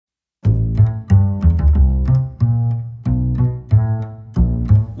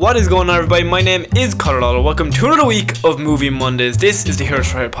What is going on, everybody? My name is Conor Lawler. Welcome to another week of Movie Mondays. This is the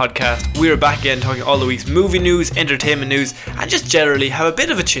Heroes for Hire podcast. We are back again talking all the week's movie news, entertainment news, and just generally have a bit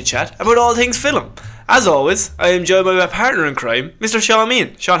of a chit chat about all things film. As always, I am joined by my partner in crime, Mr. Sean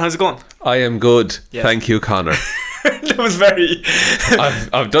Meehan. Sean, how's it going? I am good. Yes. Thank you, Conor. That was very...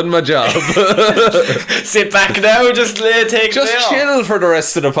 I've done my job. Sit back now, just take Just the day chill off. for the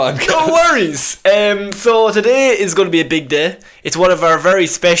rest of the podcast. No worries. So today is going to be a big day. It's one of our very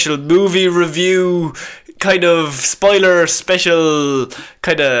special movie review kind of spoiler special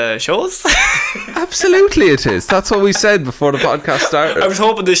kind of shows. Absolutely it is. That's what we said before the podcast started. I was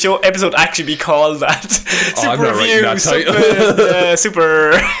hoping the show episode actually be called that. I'm not writing that title.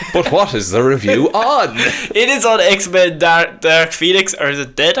 Super. But what is the review on? It is on X-Men Dark Phoenix, or is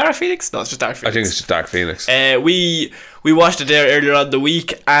it The Dark Phoenix? No, it's just Dark Phoenix. I think it's just Dark Phoenix. We watched it there earlier on the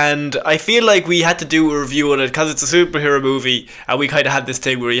week, and I feel like we had to do a review on it because it's a superhero movie, and we kind of had this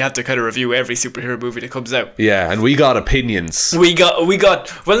thing where you have to kind of review every superhero movie that comes out. Yeah, and we got opinions. We got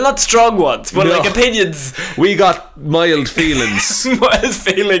well, not strong ones, but like opinions. We got mild feelings. Mild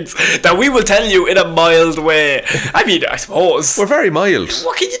feelings that we will tell you in a mild way. I mean, I suppose. We're very mild.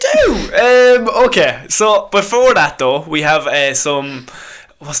 What can you do? Okay, so before that though, we have some...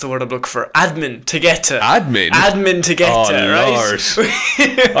 What's the word I'm looking for? Admin to get to. Admin to get to,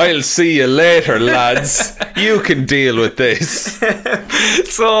 right? Lord. I'll see you later, lads. You can deal with this.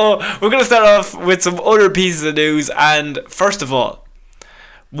 So, we're going to start off with some other pieces of news. And first of all,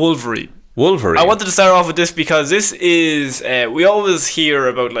 Wolverine. I wanted to start off with this because this is... we always hear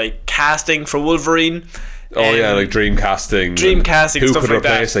about, like, casting for Wolverine. Oh yeah, like dreamcasting. Who stuff could like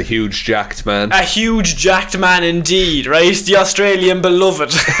replace a huge jacked man? A huge jacked man indeed, right? The Australian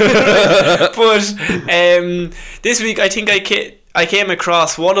beloved. But this week I think I came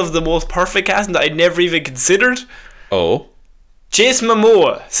across one of the most perfect casting that I'd never even considered. Oh. Jason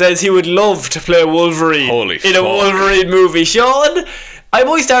Momoa says he would love to play Wolverine in a Wolverine movie. Sean, I'm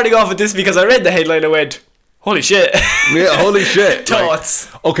only starting off with this because I read the headline and went, holy shit. Yeah, holy shit.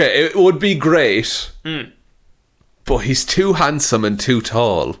 Thoughts? Like, okay, it would be great. But he's too handsome and too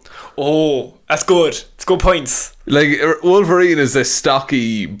tall. Oh, that's good. It's good points. Like, Wolverine is this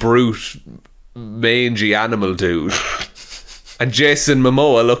stocky, brute, mangy animal dude. And Jason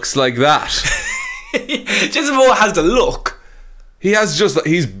Momoa looks like that. Jason Momoa has the look.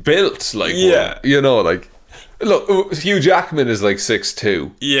 He's built like one. You know, like... Look, Hugh Jackman is like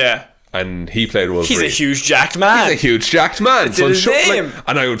 6'2". Yeah. And he played Wolverine. He's a huge jacked man. He's a huge jacked man. It's in his name.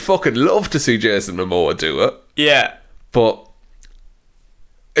 And I would fucking love to see Jason Momoa do it. Yeah. But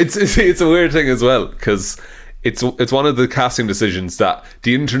it's a weird thing as well, because it's one of the casting decisions that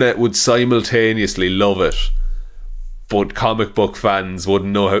the internet would simultaneously love it, but comic book fans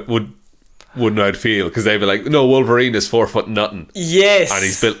wouldn't know how to feel, because they'd be like, no, Wolverine is 4 foot nothing. Yes. And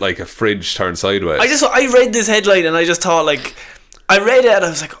he's built like a fridge turned sideways. I read this headline and I just thought, like, I read it and I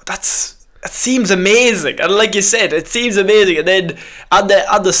was like, that seems amazing. And like you said, it seems amazing. And then on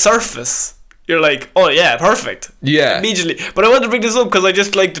the surface, you're like, oh yeah, perfect. Yeah. Immediately. But I wanted to bring this up because I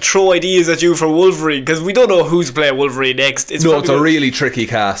just like to throw ideas at you for Wolverine, because we don't know who's playing Wolverine next. It's a really tricky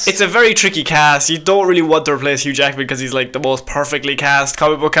cast. It's a very tricky cast. You don't really want to replace Hugh Jackman because he's like the most perfectly cast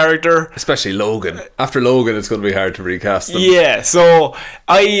comic book character. Especially Logan. After Logan, it's going to be hard to recast them. Yeah, so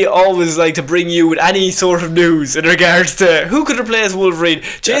I always like to bring you with any sort of news in regards to who could replace Wolverine.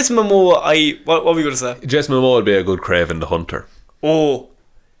 Jason Momoa, what were we going to say? Jason Momoa would be a good Kraven the Hunter. Oh,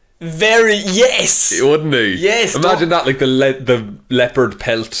 yes, wouldn't he? Yes. Imagine that, like the leopard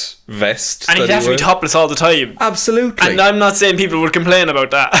pelt vest, and he'd have to be topless all the time. Absolutely. And I'm not saying people would complain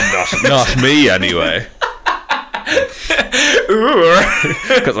about that. Not me anyway.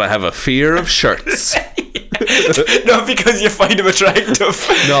 Because I have a fear of shirts. Not because you find them attractive.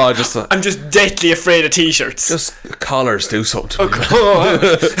 No, I'm just deathly afraid of t-shirts. Just collars do something to me.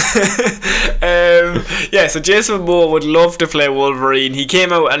 Yeah, so Jason Momoa would love to play Wolverine. He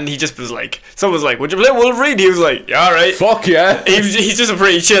came out and he just was like, someone was like, would you play Wolverine? He was like, yeah, alright. Fuck yeah. He's just a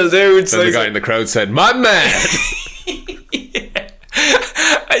pretty chill dude. So the guy in the crowd said, my man.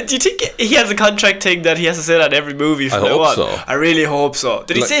 Do you think he has a contract thing that he has to say that in every movie from now on? I hope so. I really hope so.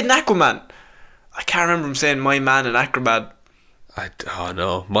 Did he say it in Aquaman? I can't remember him saying my man in Aquaman.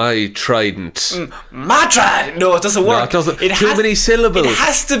 No, my trident. My trident. No, it doesn't work. No, it doesn't. Too many syllables. It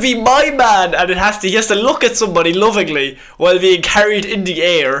has to be my man, and he has to look at somebody lovingly while being carried in the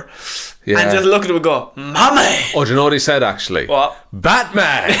air. Yeah. and just look at him and go, "Mommy." Oh, do you know what he said actually? What?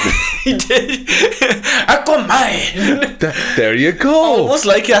 Batman. He did. Aquaman. There you go. Almost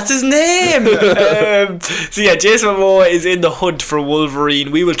like that's his name. So yeah, Jason Momoa is in the hunt for Wolverine.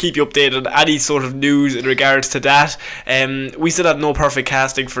 We will keep you updated on any sort of news in regards to that. We still have no perfect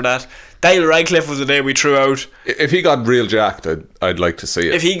casting for that. Daniel Radcliffe was the name we threw out. If he got real jacked, I'd like to see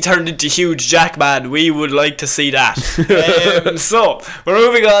it. If he turned into huge Jackman, we would like to see that. So we're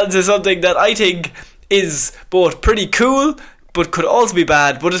moving on to something that I think is both pretty cool but could also be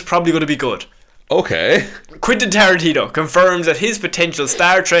bad, but is probably going to be good. Okay. Quentin Tarantino confirms that his potential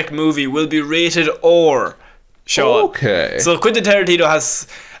Star Trek movie will be rated R. Sean. Okay. So Quentin Tarantino has...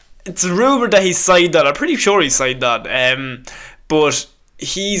 It's rumoured that he's signed on. I'm pretty sure he's signed on. But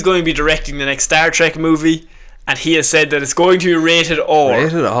he's going to be directing the next Star Trek movie, and he has said that it's going to be rated R.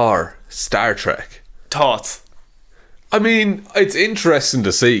 Rated R. Star Trek. Thoughts? I mean, it's interesting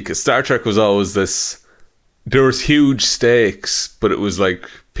to see, because Star Trek was always this... There was huge stakes, but it was like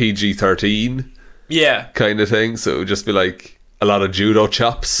PG-13 Yeah. kind of thing, so it would just be like a lot of judo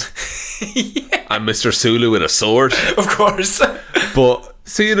chops. Yeah. And Mr. Sulu with a sword. Of course. But,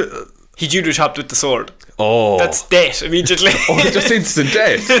 see... He judo chopped with the sword. Oh. That's death immediately. Just instant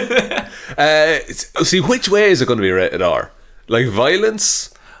death. See, which way is it going to be rated R? Like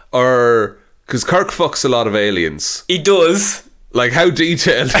violence? Or... Because Kirk fucks a lot of aliens. He does. Like, how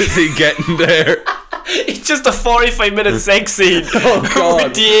detailed is he getting there? It's just a 45-minute sex scene with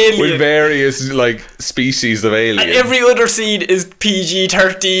the alien. With various, like, species of aliens. And every other scene is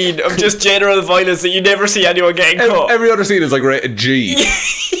PG-13 of just general violence that you never see anyone getting caught. Every other scene is, like, rated G.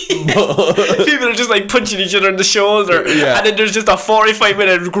 People are just, like, punching each other in the shoulder. Yeah. And then there's just a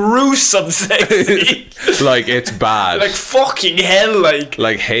 45-minute gruesome sex scene. Like, it's bad. Like, fucking hell, like.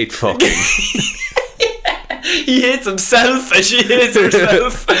 Like, hate fucking. He hates himself and she hates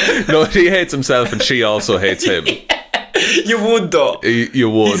herself. No, he hates himself and she also hates him. You would though.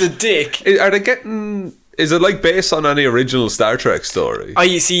 You would. He's a dick. Are they getting... Is it like based on any original Star Trek story?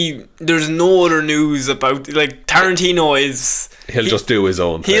 You see, there's no other news about... Like, Tarantino is... He'll just do his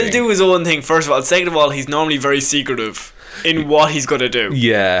own thing. He'll do his own thing, first of all. Second of all, he's normally very secretive in what he's going to do.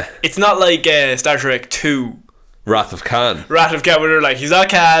 Yeah. It's not like Star Trek 2. Wrath of Khan. Wrath of Khan, where they're like, he's not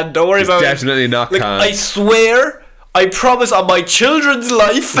Khan, don't worry about it. Definitely not Like, Khan. I swear, I promise on my children's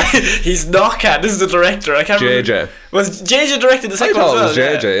life, he's not Khan. This is the director. I can't remember. JJ. Was JJ directed the I second one thought as it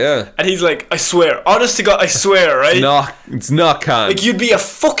well? was JJ, yeah. And he's like, I swear, honest to God, I swear, right? It's not Khan. Like, you'd be a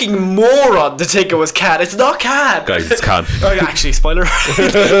fucking moron to think it was Khan. It's not Khan. Guys, it's Khan. Oh, actually, spoiler.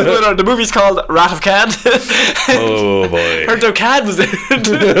 The movie's called Wrath of Khan. Oh boy. Heard no Khan was in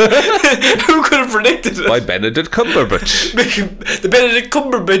it. Who could have predicted it? By Benedict Cumberbatch. The Benedict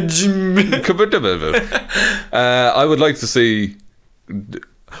Cumberbatch. I would like to see... I'd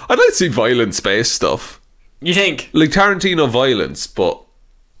like to see violent space stuff. You think? Like Tarantino violence, but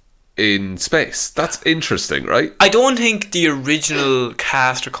in space. That's interesting, right? I don't think the original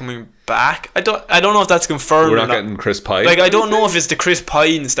cast are coming back. I don't know if that's confirmed. We're or not getting Chris Pine. Like, I don't know if it's the Chris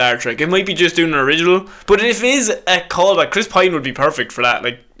Pine Star Trek. It might be just doing an original. But if it is a callback, Chris Pine would be perfect for that.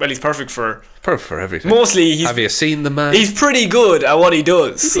 Like, well, he's perfect for everything. mostly. Have you seen the man? He's pretty good at what he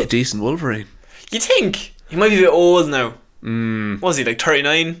does. He'd be a decent Wolverine. You think? He might be a bit old now. What was he, like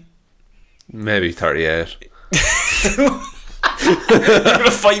 39? Maybe 38. You're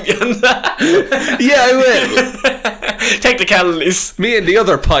gonna fight me on that. Yeah, I will. Technicalities. Me and the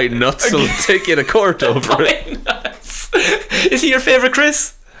other pine nuts will take you to court over it. Is he your favourite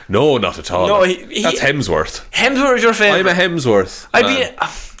Chris? No, not at all. No, that's Hemsworth. Hemsworth is your favourite. I'm a Hemsworth.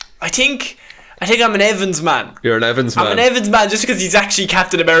 I think I'm an Evans man. You're an Evans man. I'm an Evans man just because he's actually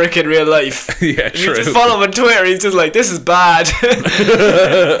Captain America in real life. Yeah, if true. you just follow him on Twitter, he's just like, this is bad.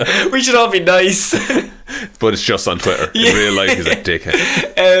 We should all be nice. But it's just on Twitter. In real life, he's a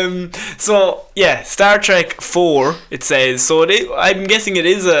dickhead. So, yeah, Star Trek 4, it says. So I'm guessing it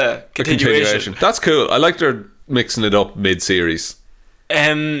is a continuation. That's cool. I like they're mixing it up mid-series.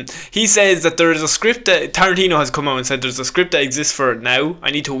 He says that there is a script that Tarantino has come out and said there's a script that exists for it now.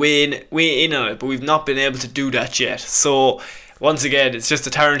 I need to weigh in on it, but we've not been able to do that yet. So once again, it's just a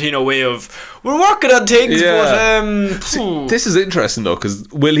Tarantino way of we're working on things. Yeah. But See, this is interesting though, because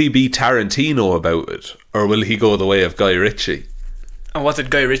will he be Tarantino about it, or will he go the way of Guy Ritchie? And what did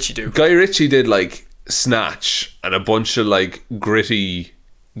Guy Ritchie do? Guy Ritchie did like Snatch and a bunch of like gritty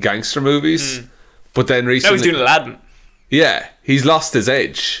gangster movies, but then recently Now he's doing Aladdin. Yeah, he's lost his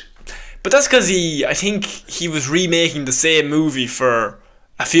edge. But that's because I think he was remaking the same movie for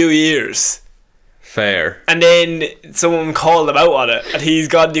a few years. Fair. And then someone called him out on it, and he's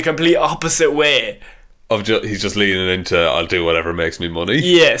gone the complete opposite way he's just leaning into I'll do whatever makes me money.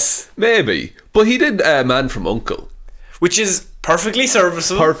 Yes. Maybe. But he did Man from U.N.C.L.E. Which is perfectly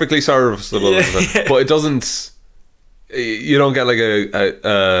serviceable. Perfectly serviceable. Yeah. But it doesn't... You don't get like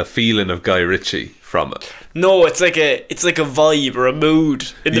a feeling of Guy Ritchie from it. No, it's like a vibe or a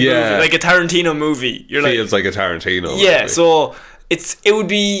mood in the movie. Like a Tarantino movie. Feels like a Tarantino Yeah, movie. so it's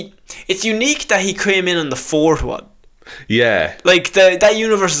unique that he came in on the fourth one. Yeah. Like that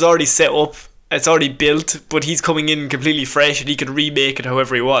universe is already set up, it's already built, but he's coming in completely fresh and he can remake it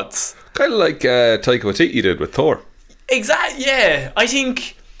however he wants. Kind of like Taika Waititi did with Thor. Exactly, yeah. I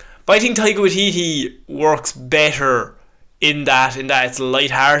think Taika Waititi works better in that it's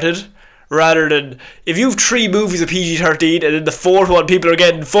lighthearted, rather than if you have 3 movies of PG-13 and then the fourth one people are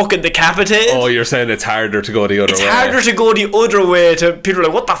getting fucking decapitated. Oh, you're saying it's harder to go the other way. It's harder to go the other way. To people are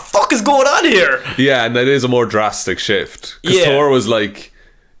like, what the fuck is going on here? Yeah, and that is a more drastic shift. Because Thor was like,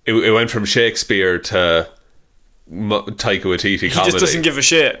 it went from Shakespeare to Taika Waititi comedy. He just doesn't give a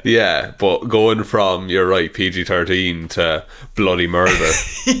shit. Yeah, but going from, you're right, PG-13 to bloody murder.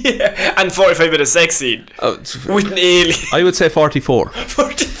 Yeah, and 45 minute sex scene with an alien. I would say 44.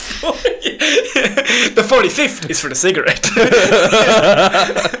 44. The 45th is for the cigarette.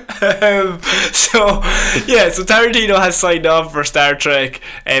 So Tarantino has signed off for Star Trek,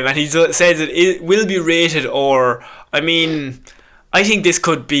 and he says that it will be rated, or I think this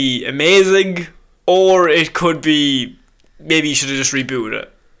could be amazing, or it could be maybe you should have just rebooted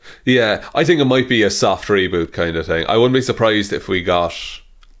it. Yeah, I think it might be a soft reboot kind of thing. I wouldn't be surprised if we got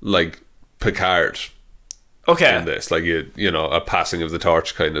like Picard in this, like you know, a passing of the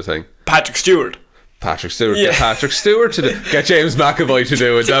torch kind of thing. Patrick Stewart. Yeah. Get Patrick Stewart to get James McAvoy to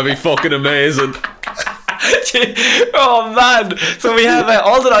do it. That'd be fucking amazing. Oh man! So we have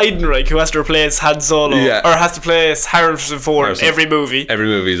Alden Ehrenreich, who has to replace Han Solo, or has to replace Harrison Ford in every movie. Every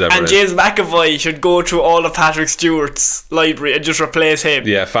movie's ever. And James McAvoy should go through all of Patrick Stewart's library and just replace him.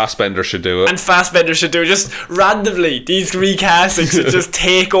 Yeah, Fassbender should do it. And Fassbender should do it. Just randomly, these recastings should just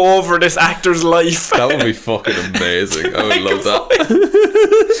take over this actor's life. That would be fucking amazing. I would love that.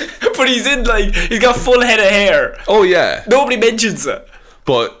 But he's got full head of hair. Oh yeah. Nobody mentions it.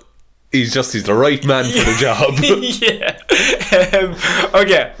 But he's the right man for the job. Yeah.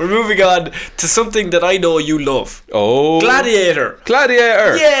 Okay, we're moving on to something that I know you love. Oh, Gladiator.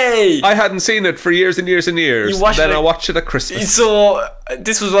 Yay! I hadn't seen it for years and years and years. I watched it at Christmas. So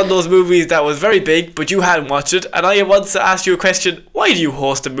this was one of those movies that was very big, but you hadn't watched it, and I once asked you a question: why do you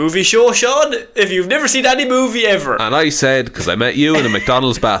host a movie show, Sean, if you've never seen any movie ever? And I said, because I met you in a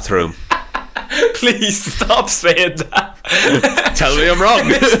McDonald's bathroom. Please stop saying that. Tell me I'm wrong.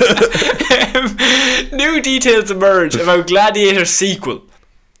 New details emerge about Gladiator sequel.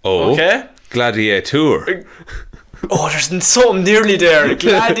 Oh, okay. Gladiator. Oh, there's something nearly there.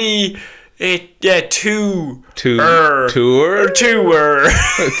 Tour. A tour.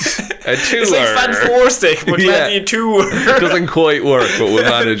 It's like Fan Four Stick, but Gladiator. It doesn't quite work, but we'll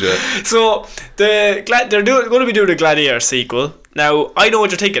manage it. So they're going to be doing a Gladiator sequel. Now, I know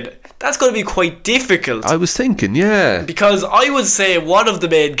what you're thinking. That's going to be quite difficult. I was thinking, yeah. Because I would say one of the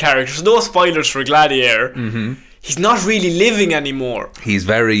main characters, no spoilers for Gladiator, he's not really living anymore. He's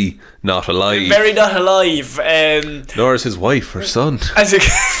very not alive. Nor is his wife or son.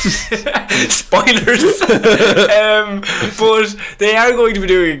 Spoilers. But they are going to be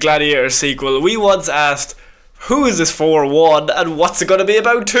doing a Gladiator sequel. We once asked, who is this for, 1, and what's it going to be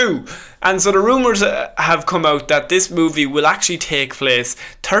about, 2? And so the rumours have come out that this movie will actually take place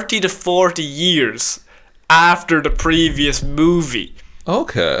 30 to 40 years after the previous movie.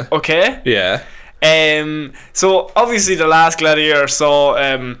 Okay? Yeah. So obviously the last Gladiator saw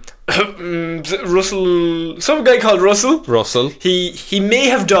Russell, some guy called Russell. He may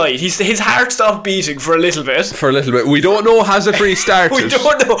have died. His heart stopped beating for a little bit. We don't know, has it restarted? We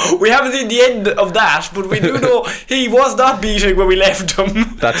don't know. We haven't seen the end of that, but we do know he was not beating when we left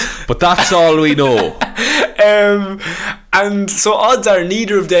him. That's all we know. And so odds are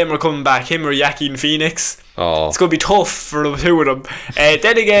neither of them are coming back, him or Joaquin Phoenix. Oh. It's going to be tough for the two of them.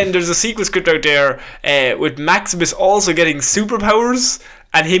 Then again, there's a sequel script out there with Maximus also getting superpowers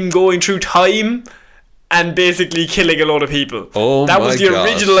and him going through time and basically killing a lot of people. That was the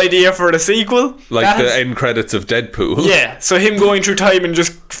original idea for the sequel. Like the end credits of Deadpool. Yeah, so him going through time and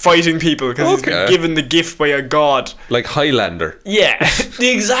just fighting people because he's been given the gift by a god. Like Highlander. Yeah, the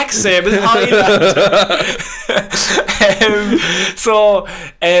exact same as Highlander.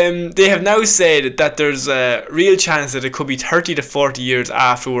 They have now said that there's a real chance that it could be 30 to 40 years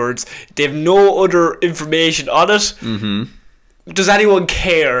afterwards. They have no other information on it. Does anyone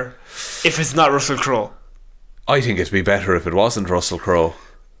care if it's not Russell Crowe? I think it'd be better if it wasn't Russell Crowe.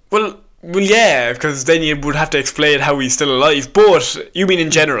 Well, Well, yeah, because then you would have to explain how he's still alive. But you mean in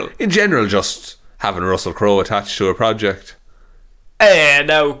general? In general, just having Russell Crowe attached to a project.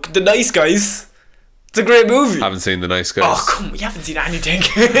 Now, The Nice Guys. It's a great movie. Haven't seen The Nice Guys. Oh, come on, you haven't seen anything.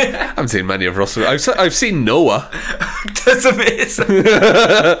 Haven't seen many of Russell. I've seen Noah. That's amazing.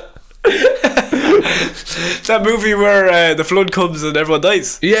 That movie where the flood comes and everyone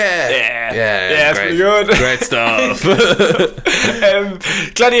dies. Yeah, it's great. pretty good. Great stuff.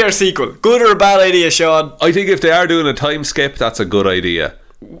 Gladiator sequel, good or a bad idea, Sean? I think if they are doing a time skip, that's a good idea.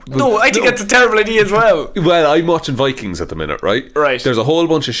 No, I think that's a terrible idea as well. Well, I'm watching Vikings at the minute, right? Right. There's a whole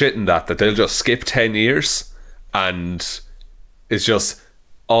bunch of shit in that they'll just skip 10 years, and it's just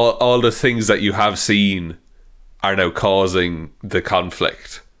all the things that you have seen are now causing the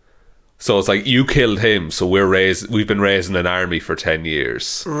conflict. So it's like, you killed him, so we've been raising an army for 10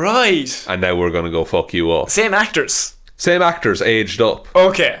 years. Right. And now we're going to go fuck you up. Same actors. Same actors, aged up.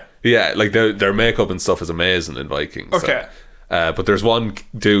 Okay. Yeah, like their makeup and stuff is amazing in Vikings. Okay. But there's one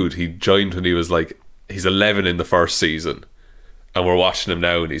dude, he joined when he was like, he's 11 in the first season. And we're watching him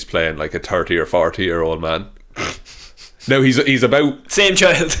now and he's playing like a 30 or 40 year old man. No, he's about... Same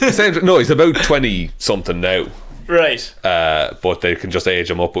child. No, he's about 20 something now. Right. But they can just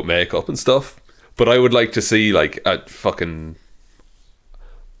age him up with makeup and stuff. But I would like to see like a fucking,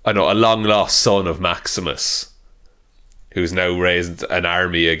 a long lost son of Maximus, who's now raised an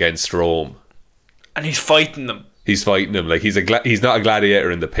army against Rome. And he's fighting them. He's fighting him like he's not a gladiator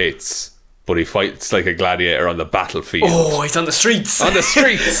in the pits, but he fights like a gladiator on the battlefield. Oh, he's on the streets. On the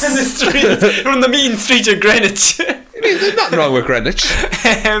streets. On the streets. On the mean streets of Greenwich. There's nothing wrong with Greenwich.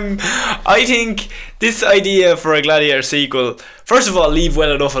 I think this idea for a Gladiator sequel, first of all, leave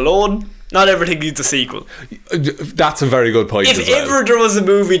well enough alone. Not everything needs a sequel. That's a very good point. If ever there was a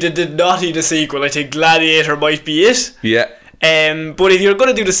movie that did not need a sequel, I think Gladiator might be it. Yeah. But if you're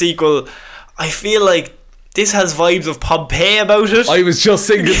going to do the sequel, I feel like this has vibes of Pompeii about it. I was just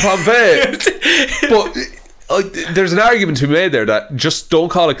thinking Pompeii. But there's an argument to be made there that just don't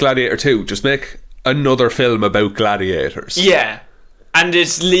call it Gladiator 2. Just make another film about gladiators. Yeah. And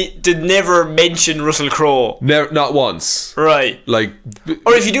did never mention Russell Crowe. Not once. Right. Like,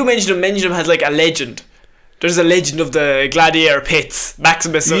 or if you do mention him as like a legend. There's a legend of the gladiator pits,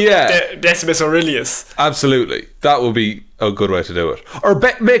 Maximus, Decimus Aurelius. Absolutely. That would be a good way to do it. Or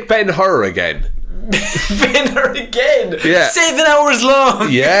make Ben-Hur again. Ben-Hur again? Yeah. 7 hours long.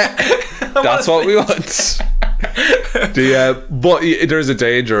 Yeah. That's what we want. But there's a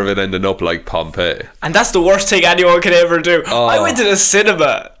danger of it ending up like Pompeii. And that's the worst thing anyone can ever do. I went to the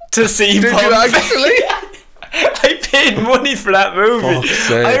cinema to see Pompeii. Did you actually? I paid money for that movie.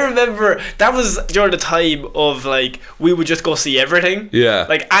 I remember that was during the time of like we would just go see everything. Yeah.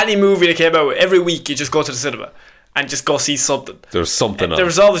 Like any movie that came out every week, you just go to the cinema and just go see something. There was something on. There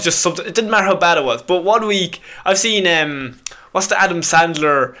was always just something. It didn't matter how bad it was. But one week I've seen what's the Adam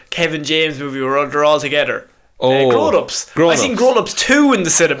Sandler Kevin James movie where they're all together? Grown Ups. I've seen Grown Ups 2 in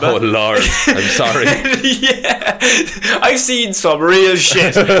the cinema. Oh Lord, I'm sorry. Yeah, I've seen some real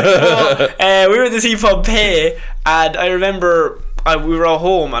shit. But, we went to see Pompeii, and I remember we were at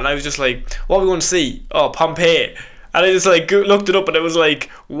home, and I was just like, "What are we going to see?" Oh, Pompeii. And I just like looked it up, and it was like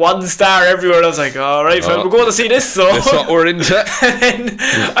 1 star everywhere. And I was like, "All right, we're going to see this." So that's what we're into. And then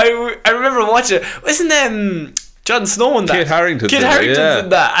I remember watching it. Wasn't Jon Snow in that? Kit Harington's in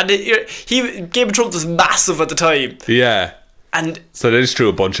that. And Game of Thrones was massive at the time. Yeah. And so they just threw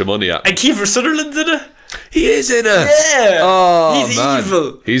a bunch of money at him. And Kiefer Sutherland's in it. He is in it. Yeah. Oh, he's man.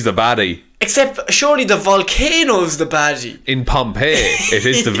 evil. He's the baddie. Except surely the volcano's the baddie. In Pompeii, it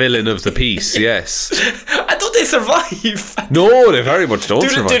is the villain of the piece. Yes. I thought they survive. No, they very much don't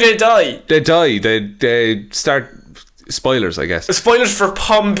survive. Do they die? They die. They start. Spoilers, I guess. Spoilers for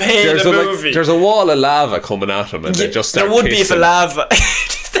Pompeii, the movie. There's a wall of lava coming at them, and they just start. There would kissing. be if a lava.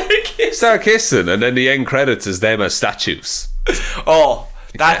 Start kissing, and then the end credits is them as statues. Oh,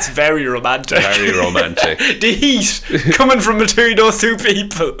 that's very romantic. Very romantic. The heat coming from between those two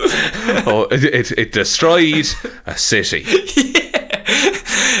people. Oh, it destroyed a city.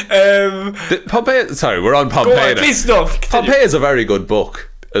 Yeah. Pompeii. Sorry, we're on Pompeii. Go on, please no. Pompeii is a very good book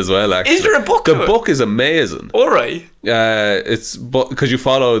as well. Actually, is there a book? The book is amazing. All right. It's because you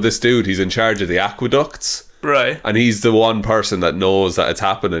follow this dude. He's in charge of the aqueducts. Right. And he's the one person that knows that it's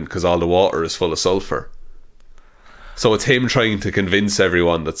happening because all the water is full of sulfur. So it's him trying to convince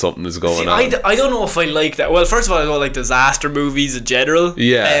everyone that something is going on. I don't know if I like that. Well, first of all, I don't like disaster movies in general.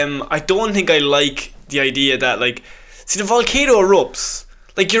 Yeah. I don't think I like the idea that the volcano erupts.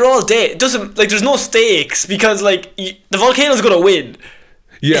 Like, you're all dead. It doesn't, there's no stakes because, the volcano's gonna win.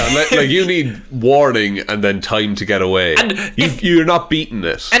 Yeah, like you need warning and then time to get away. And You're not beating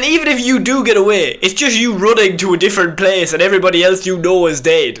it. And even if you do get away, it's just you running to a different place and everybody else you know is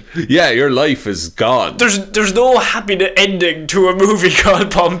dead. Yeah, your life is gone. There's no happy ending to a movie called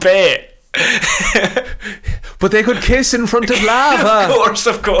Pompeii. But they could kiss in front of lava.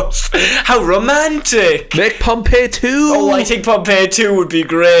 Of course. How romantic. Make Pompeii 2. Oh, I think Pompeii 2 would be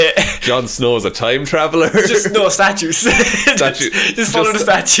great. Jon Snow's a time traveller. Just no statues. Just follow the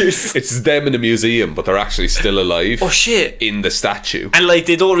statues. It's them in a museum, but they're actually still alive. Oh shit. In the statue. And like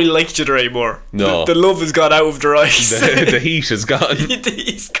they don't really like each other anymore. No. The love has gone out of their eyes. The heat is gone. The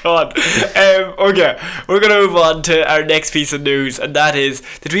heat's gone. Okay, we're going to move on to our next piece of news, and that is,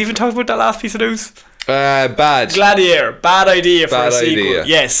 did we even talk about that last piece of news? Bad. Gladiator, bad idea for a sequel. Idea.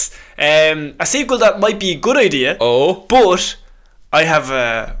 Yes, a sequel that might be a good idea. Oh, but I have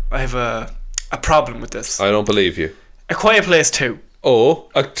a problem with this. I don't believe you. A Quiet Place 2. Oh,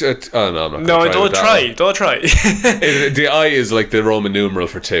 no, I'm not. No, don't try. Don't try. The I is like the Roman numeral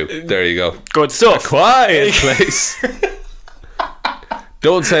for 2. There you go. Good stuff. A Quiet Place.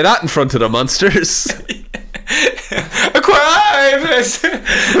 Don't say that in front of the monsters. A Quiet Place.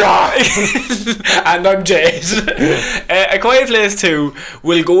 And I'm Jade. A Quiet Place 2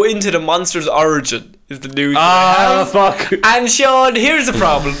 will go into the monster's origin, is the news that I have. Fuck. And Sean, here's the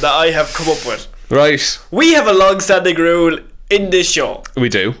problem that I have come up with. Right. We have a long-standing rule in this show We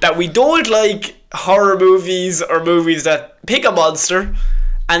do. that we don't like horror movies or movies that pick a monster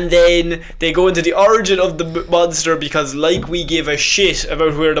and then they go into the origin of the monster because like we give a shit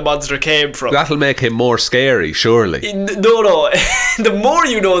about where the monster came from. That'll make him more scary, surely. No. The more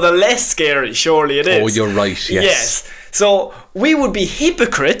you know, the less scary, surely it is. Oh, you're right, yes. So we would be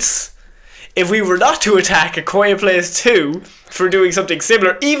hypocrites if we were not to attack A Quiet Place 2 for doing something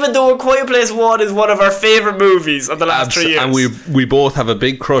similar, even though A Quiet Place 1 is one of our favourite movies of the last 3 years. And we both have a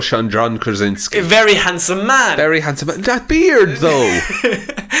big crush on John Krasinski. A very handsome man. Very handsome man. That beard, though.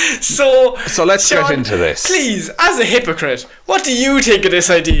 So let's Sean, get into this. Please, as a hypocrite, what do you think of this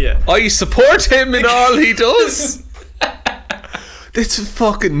idea? I support him in all he does. It's a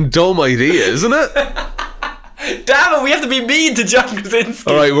fucking dumb idea, isn't it? Damn it, we have to be mean to John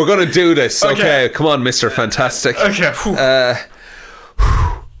Krasinski. Alright, we're going to do this. Okay. Okay, come on, Mr. Fantastic. Okay.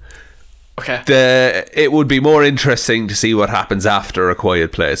 Okay. It would be more interesting to see what happens after A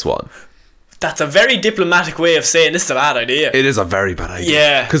Quiet Place 1. That's a very diplomatic way of saying this is a bad idea. It is a very bad idea.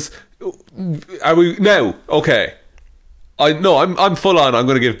 Yeah. Because are we now? Okay. I'm full on. I'm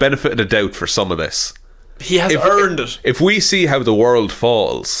going to give benefit of the doubt for some of this. He has earned it. If we see how the world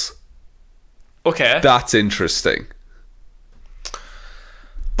falls, okay, that's interesting.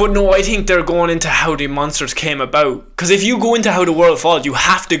 But no, I think they're going into how the monsters came about. Because if you go into how the world falls, you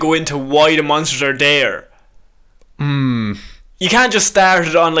have to go into why the monsters are there. You can't just start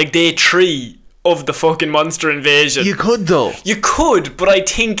it on like day 3 of the fucking monster invasion. You could though. You could, but I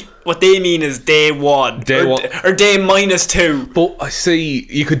think what they mean is day 1. Or day -2. But I see,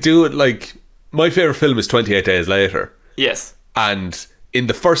 you could do it like, my favourite film is 28 Days Later. Yes. And in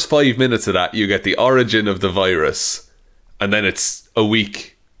the first 5 minutes of that, you get the origin of the virus. And then it's a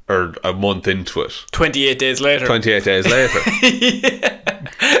week or a month into it. 28 days later. 28 days later.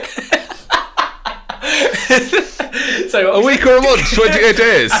 So, a week or a month, 28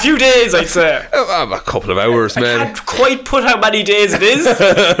 days. A few days, I'd say. A couple of hours, man. I can't quite put how many days it is,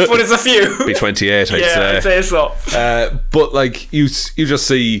 but it's a few. Be 28, I'd say. Yeah, I'd say so. But like you just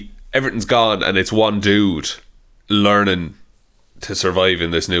see everything's gone, and it's one dude learning to survive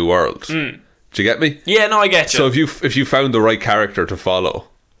in this new world. Do you get me? Yeah, no, I get you. So if you found the right character to follow.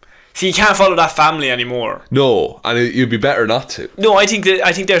 See, you can't follow that family anymore. No, and you'd be better not to. No, I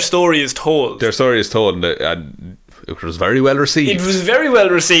think their story is told. Their story is told, and it was very well received. It was very well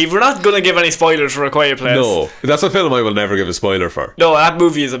received. We're not going to give any spoilers for A Quiet Place. No, that's a film I will never give a spoiler for. No, that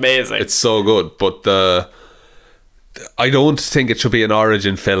movie is amazing. It's so good, but I don't think it should be an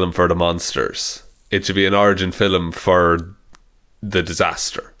origin film for the monsters. It should be an origin film for the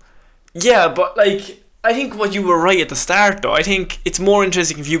disaster. Yeah, but like, I think what you were right at the start though. I think it's more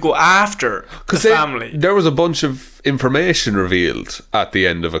interesting if you go after the family. There was a bunch of information revealed at the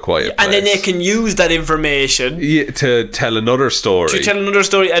end of A Quiet Place. And then they can use that information to tell another story.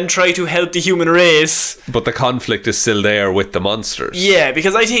 And try to help the human race. But the conflict is still there with the monsters. Yeah,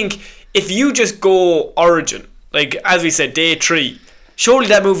 because I think if you just go origin, like as we said, day 3, surely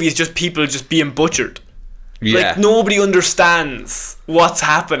that movie is just people just being butchered. Yeah. Like nobody understands what's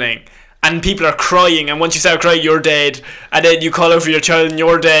happening. And people are crying, and once you start crying, you're dead. And then you call out for your child, and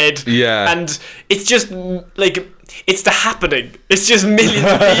you're dead. Yeah. And it's just like it's the happening. It's just millions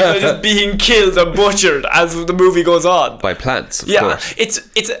of people just being killed and butchered as the movie goes on. By plants, of Yeah, course.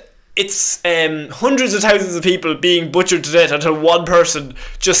 it's hundreds of thousands of people being butchered to death until one person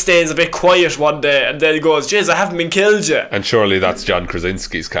just stays a bit quiet one day and then goes, "Jeez, I haven't been killed yet." And surely that's John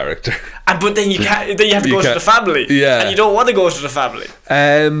Krasinski's character. But then you can't. Then you have to go to the family. Yeah. And you don't want to go to the family.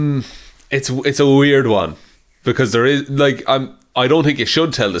 It's a weird one because there is I don't think you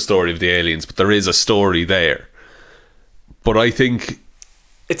should tell the story of the aliens, but there is a story there. But I think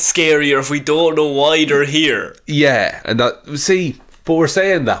It's scarier if we don't know why they're here. yeah, and but we're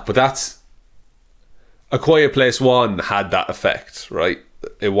saying that, but that's A Quiet Place 1 had that effect, right?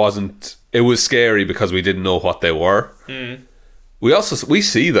 It was scary because we didn't know what they were. We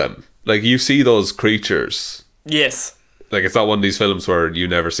see them. Like, you see those creatures. Yes. Like, it's not one of these films where you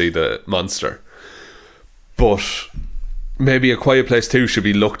never see the monster. But maybe A Quiet Place 2 should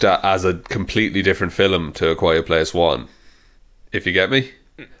be looked at as a completely different film to A Quiet Place 1. If you get me?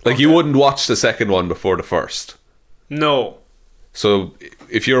 Like, you wouldn't watch the second one before the first. No. So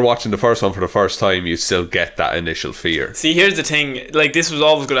if you're watching the first one for the first time, you still get that initial fear. See, here's the thing. Like, this was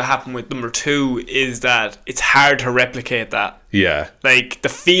always going to happen with number 2, is that it's hard to replicate that. Yeah. Like, the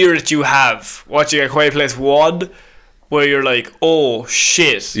fear that you have watching A Quiet Place 1, where you're like, oh,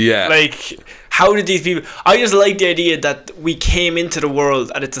 shit. Yeah. Like, how did these people... I just like the idea that we came into the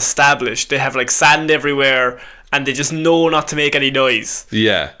world and it's established. They have, like, sand everywhere and they just know not to make any noise.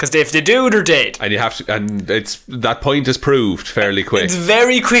 Yeah. Because if they do, they're dead. And you have to... And that point is proved fairly quick. It's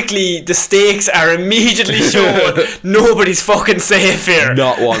very quickly, the stakes are immediately shown. Nobody's fucking safe here.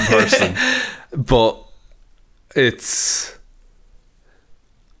 Not one person. But it's...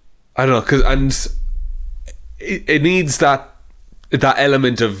 I don't know, and it needs that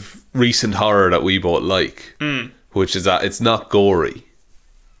element of recent horror that we both like, which is that it's not gory.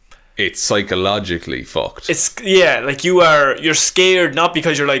 It's psychologically fucked. It's, yeah, like you're scared not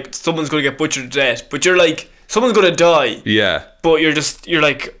because you're like, someone's going to get butchered to death, but you're like, someone's going to die. Yeah. But you're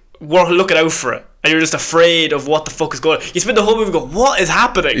like, we're looking out for it. And you're just afraid of what the fuck is going on. You spend the whole movie going, what is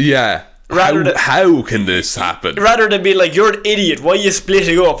happening? Yeah. How can this happen? Rather than be like, you're an idiot, why are you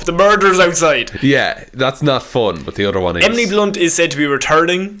splitting up? The murderer's outside. Yeah, that's not fun, but the other one is. Emily Blunt is said to be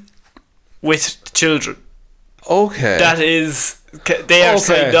returning with children. Okay. That is... They are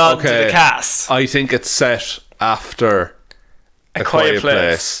signed on to the cast. I think it's set after A Quiet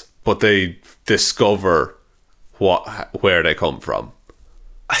Place, but they discover where they come from.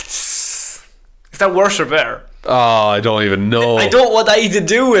 Is that worse or better? Oh, I don't even know. I don't want that to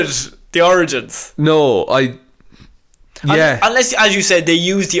do with the origins. No, yeah. Unless, as you said, they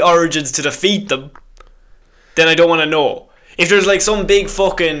use the origins to defeat them, then I don't want to know. If there's like some big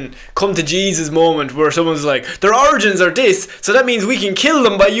fucking come to Jesus moment where someone's like, their origins are this, so that means we can kill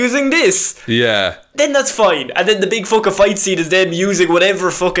them by using this. Yeah. Then that's fine. And then the big fucking fight scene is them using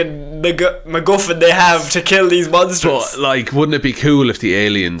whatever fucking MacGuffin they have to kill these monsters. But, like, wouldn't it be cool if the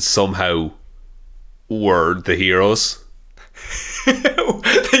aliens somehow were the heroes?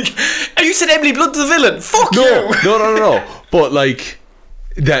 Like, and you said Emily Blunt's the villain. Fuck you. No. But, like...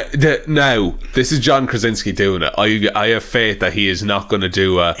 Now, this is John Krasinski doing it. I have faith that he is not going to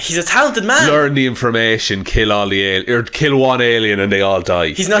do He's a talented man. learn the information, kill all the or kill one alien and they all die.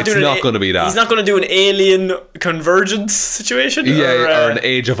 He's not it's doing not going to be that. He's not going to do an alien convergence situation. Yeah, or an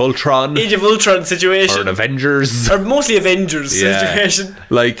Age of Ultron. Age of Ultron situation. Or an Avengers. Or mostly Avengers situation.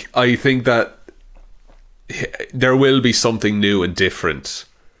 Like, I think that there will be something new and different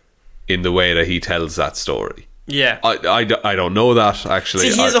in the way that he tells that story. Yeah. I don't know that,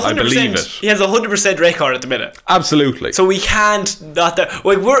 actually. See, he has I believe it. He has a 100% record at the minute. Absolutely. So we can't not that.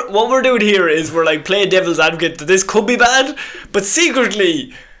 Like, what we're doing here is we're like playing devil's advocate that this could be bad, but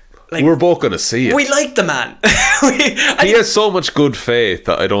secretly, like, we're both going to see it. we like the man. He has so much good faith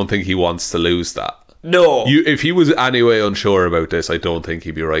that I don't think he wants to lose that. No. If he was anyway unsure about this, I don't think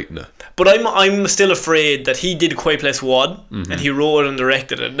he'd be writing it. But I'm still afraid that he did Quiet Place 1 and he wrote and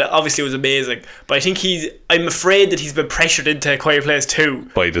directed it. And obviously it was amazing. But I think I'm afraid that he's been pressured into Quiet Place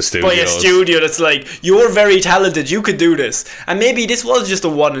 2 by the studio. By a studio that's like, you're very talented, you could do this. And maybe this was just a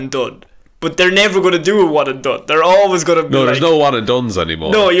one and done. But they're never going to do a one and done. They're always going to be there's no one and dones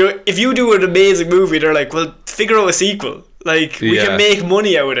anymore. No, if you do an amazing movie, they're like, well, figure out a sequel. Like, we can make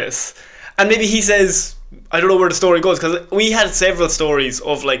money out of this. And maybe he says, I don't know where the story goes, because we had several stories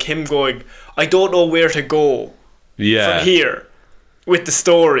of like him going, I don't know where to go from here with the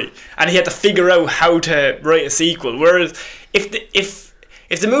story, and he had to figure out how to write a sequel. Whereas if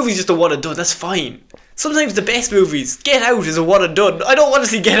the movie's just a one and done, that's fine. Sometimes the best movies, Get Out is a one and done. I don't want to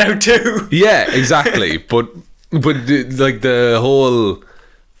see Get Out 2. Yeah, exactly. but like the whole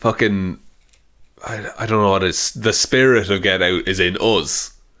fucking I don't know what it is. The spirit of Get Out is in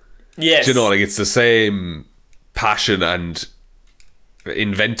us. Yes. Do you know, like it's the same passion and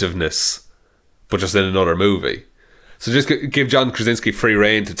inventiveness, but just in another movie. So just give John Krasinski free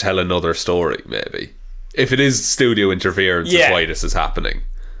rein to tell another story, maybe. If it is studio interference, is why this is happening.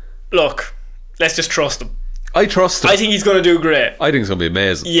 Look, let's just trust him. I trust him. I think he's going to do great. I think it's going to be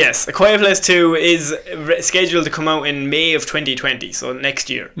amazing. Yes, A Quiet Place 2 is scheduled to come out in May of 2020, so next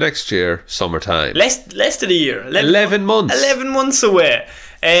year. Next year, summertime. Less than a year. 11 months. 11 months away.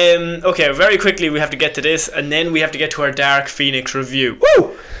 Okay, very quickly we have to get to this, and then we have to get to our Dark Phoenix review.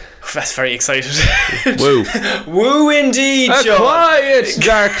 Woo! That's very excited. Woo. Woo indeed, A Sean. quiet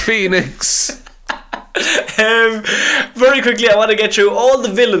Dark Phoenix. Very quickly, I want to get through all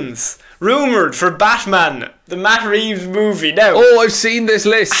the villains rumoured for Batman, the Matt Reeves movie. Now, Oh, I've seen this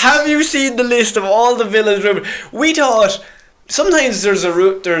list. have you seen the list of all the villains rumoured? We thought sometimes there's a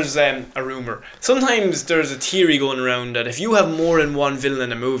rumour. Sometimes there's a theory going around that if you have more than one villain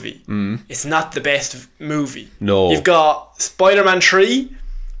in a movie, it's not the best movie. No. You've got Spider-Man 3.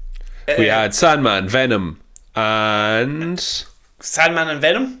 We had Sandman, Venom, and... Sandman and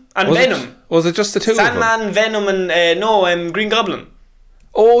Venom? And Was Venom. Was it just the two of them? Sandman, Venom, and Green Goblin.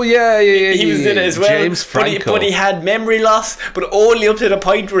 Oh, yeah. He was in it as well. James but Franco. he had memory loss, but only up to the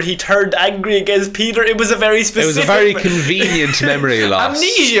point where he turned angry against Peter. It was a very specific... It was a very convenient memory loss.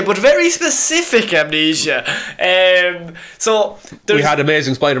 Amnesia, but very specific amnesia. So We had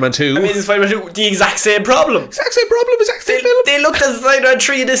Amazing Spider-Man 2. Amazing Spider-Man 2, the exact same problem. Exact same problem, exact same film. They looked at Spider-Man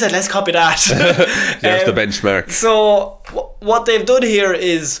 3 and they said, let's copy that. There's the benchmark. So what they've done here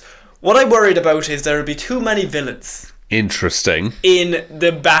is, what I'm worried about is there will be too many villains Interesting. in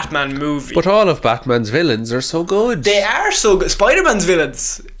the Batman movie. But all of Batman's villains are so good. They are so good. Spider-Man's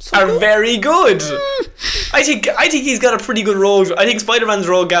villains are very good. I think he's got a pretty good rogue. I think Spider-Man's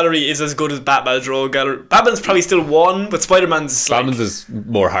rogue gallery is as good as Batman's rogue gallery. Batman's probably still one, but Spider-Man's like, Batman's is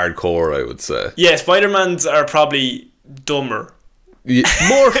more hardcore, I would say. yeah, Spider-Man's are probably dumber. Yeah,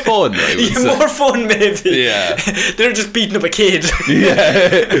 more fun, I would say. More fun, maybe. Yeah. They're just beating up a kid.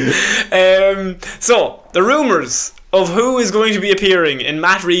 Yeah. So the rumours of who is going to be appearing in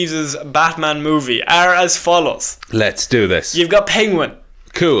Matt Reeves' Batman movie are as follows. Let's do this. You've got Penguin.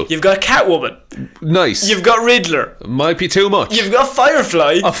 Cool. You've got Catwoman. Nice. You've got Riddler. Might be too much. You've got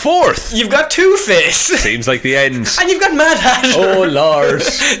Firefly. A fourth. You've got Two-Face. Seems like the end. And you've got Mad Hatter. Oh, Lord.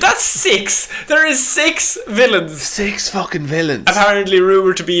 That's 6. There is 6 villains 6 fucking villains. apparently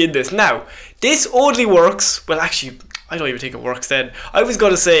rumoured to be in this. Now, this only works... Well, actually, I don't even think it works then. I was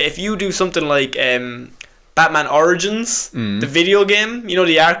going to say, if you do something like Batman Origins, the video game, you know,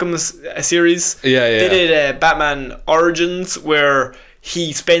 the Arkham series? Yeah. They did Batman Origins, where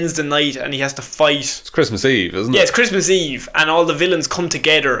he spends the night and he has to fight. It's Christmas Eve, isn't it? Yeah, it's Christmas Eve, and all the villains come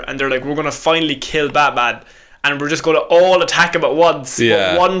together and they're like, we're going to finally kill Batman, and we're just going to all attack him at once,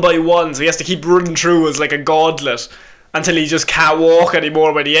 Yeah. but one by one, so he has to keep running through as like a gauntlet until he just can't walk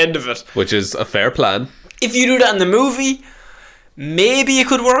anymore by the end of it. Which is a fair plan. If you do that in the movie, maybe it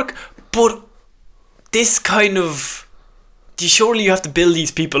could work, but this kind of... Surely you have to build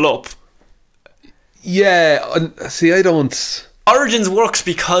these people up. Yeah, see, I don't... Origins works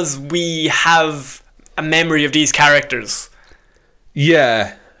because we have a memory of these characters.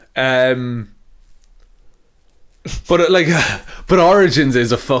 Yeah, but Origins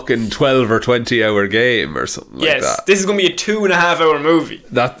is a fucking 12 or 20 hour game or something like Yes, that. this is going to be a 2.5 hour movie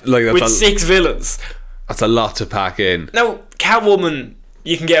That's with 6 villains. That's a lot to pack in. Now, Catwoman,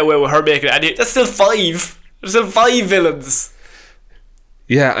 you can get away with her making it. That's still 5. There's still 5 villains.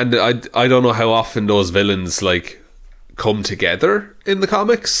 Yeah, and I don't know how often those villains like come together in the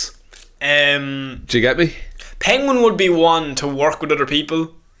comics. Do you get me? Penguin would be one to work with other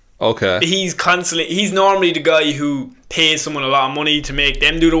people. Okay. He's normally the guy who pays someone a lot of money to make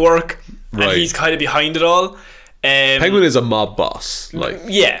them do the work, Right. and he's kind of behind it all. Penguin is a mob boss.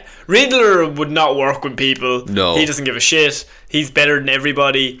 Yeah, Riddler would not work with people. No. He doesn't give a shit. He's better than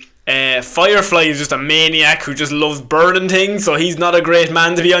everybody. Firefly is just a maniac who just loves burning things, so he's not a great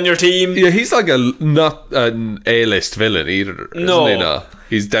man to be on your team. Yeah, he's like not an A-list villain either. No. Isn't he? No,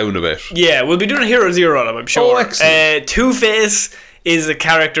 he's down a bit. Yeah, we'll be doing a Hero Zero on him, I'm sure. Oh, excellent. Two-Face is a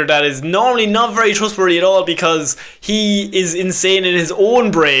character that is normally not very trustworthy at all because he is insane in his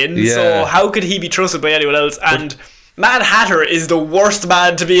own brain. Yeah. So how could he be trusted by anyone else? And Mad Hatter is the worst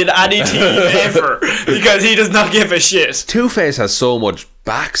man to be in any team ever because he does not give a shit. Two-Face has so much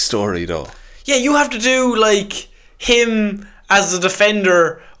backstory though. Yeah, you have to do like him as the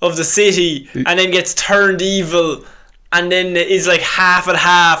defender of the city and then gets turned evil and then is like half and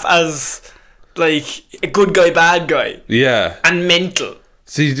half as like a good guy, bad guy. Yeah. And mental.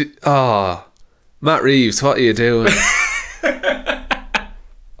 See, Matt Reeves, what are you doing?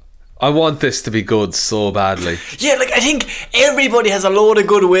 I want this to be good so badly. Yeah, like, I think everybody has a load of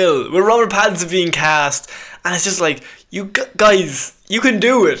goodwill with Robert Pattinson being cast, and it's just like, guys, you can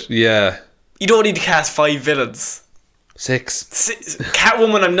do it. Yeah. You don't need to cast 5 villains. 6.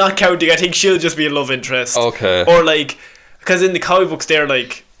 Catwoman, I'm not counting. I think she'll just be a love interest. Okay. Or like, because in the comic books they're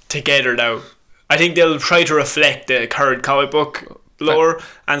like together now. I think they'll try to reflect the current comic book lore,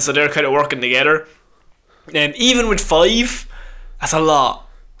 and so they're kind of working together. Even with 5, that's a lot.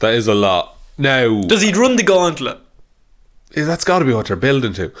 That is a lot. Now, Does he run the gauntlet? that's got to be what they're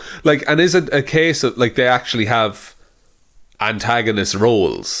building to. Like, and is it a case of like they actually have antagonist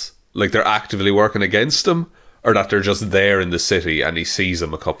roles? Like they're actively working against him, or that they're just there in the city and he sees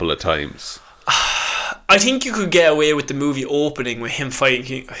them a couple of times? I think you could get away with the movie opening with him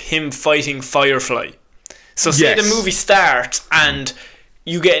fighting Firefly. So say Yes. the movie starts and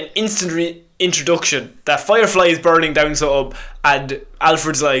you get an instant introduction that Firefly is burning down something, and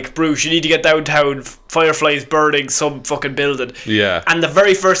Alfred's like, Bruce, you need to get downtown, Firefly is burning some fucking building. Yeah. And the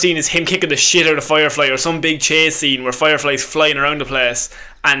very first scene is him kicking the shit out of Firefly, or some big chase scene where Firefly's flying around the place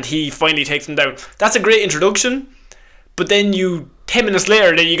and he finally takes him down. That's a great introduction, but then 10 minutes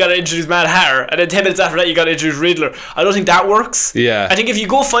later, then you gotta introduce Mad Hatter, and then 10 minutes after that you gotta introduce Riddler. I don't think that works. Yeah. I think if you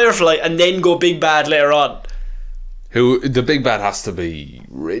go Firefly and then go Big Bad later on. Who the big bad has to be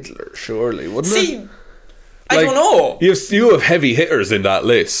Riddler, surely, wouldn't it? See, I don't know. You have heavy hitters in that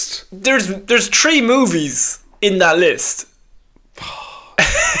list. There's 3 movies in that list.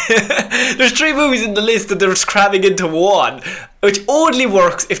 There's 3 movies in the list that they're cramming into one, which only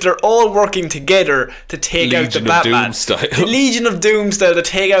works if they're all working together to take out the Legion of Batman. Doom style. The Legion of Doom style to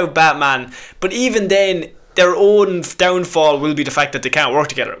take out Batman. But even then, their own downfall will be the fact that they can't work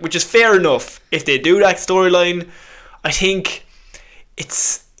together, which is fair enough. If they do that storyline, I think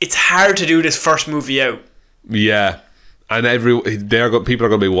it's hard to do this first movie out. Yeah, and people are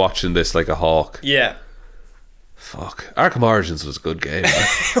going to be watching this like a hawk. Yeah. Fuck, Arkham Origins was a good game.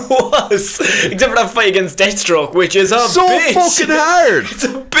 It was, except for that fight against Deathstroke, which is a So bitch. fucking hard. It's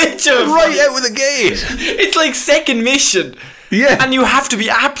a bitch of a Right fight. out with the gate. It's like second mission. Yeah. And you have to be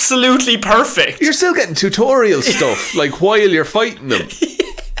absolutely perfect. You're still getting tutorial stuff like while you're fighting them.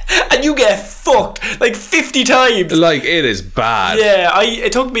 And you get fucked like 50 times. Like, it is bad. Yeah,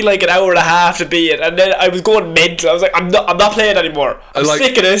 it took me like an hour and a half to beat it, and then I was going mental. I was like, I'm not playing anymore. I'm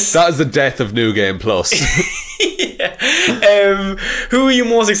sick of this. That is the death of New Game Plus. Yeah. Who are you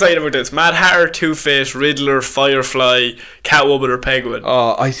most excited about this? Mad Hatter, Two-Face, Riddler, Firefly, Catwoman, or Penguin?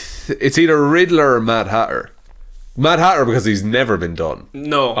 It's either Riddler or Mad Hatter. Mad Hatter because he's never been done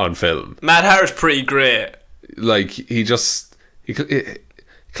No. on film. Mad Hatter's pretty great. Like, he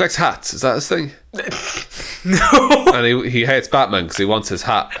collects hats. Is that his thing? No. And he hates Batman because he wants his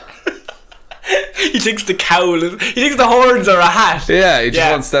hat. He thinks the cowl. He thinks the horns are a hat. Yeah, he just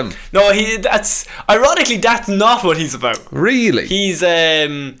wants them. No, that's ironically that's not what he's about. Really? He's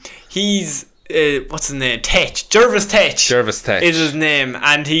what's his name? Jervis Tetch. Jervis Tetch. is his name,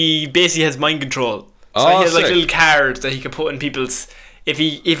 and he basically has mind control. So Oh, he has like sick. little cards that he can put in people's. If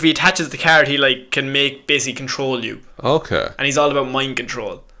he attaches the card, he like can basically control you, Okay. and he's all about mind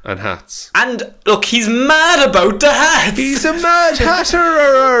control. And hats. And look, he's mad about the hats. He's a Mad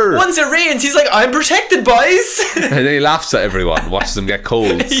Hatter. Once it rains, he's like, I'm protected, boys. And then he laughs at everyone, watches them get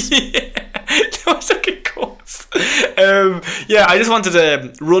colds. Yeah. No, it's okay, course. Yeah, I just wanted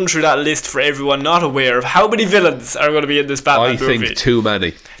to run through that list for everyone not aware of how many villains are going to be in this Batman movie. I think too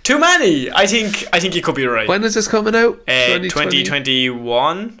many. Too many. I think you could be right. When is this coming out?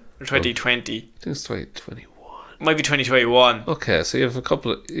 2021 or 2020? I think it's 2021. Might be 2021. Okay, so you have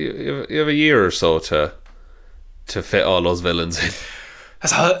you have a year or so to fit all those villains in.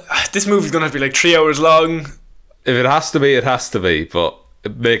 This movie's going to have to be like 3 hours long. If it has to be, it has to be, but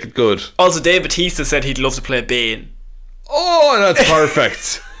make it good. Also, Dave Bautista said he'd love to play Bane. Oh, that's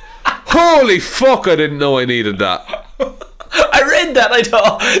perfect. Holy fuck, I didn't know I needed that. I read that, I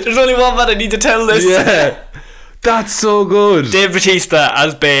thought, there's only one man I need to tell this. Yeah, that's so good. Dave Bautista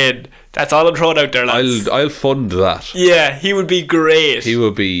as Bane. That's all I'm throwing out there, lads. I'll fund that. Yeah, he would be great. He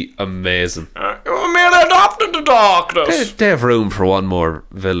would be amazing. You're merely adopted the darkness. They have room for one more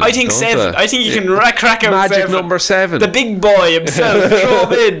villain. I think don't 7. they? I think you can crack out Magic 7. number 7. The big boy himself. Throw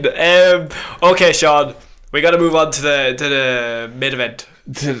him in. Okay, Sean. We got to move on to the mid event.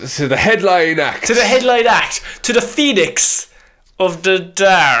 To the headline act. To the headline act. To the Phoenix of the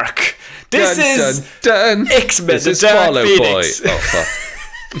Dark. This is X-Men, This the is Dark Fallout Phoenix. Boy. Oh, fuck.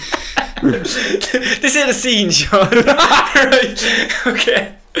 This ain't a scene, Sean. Right.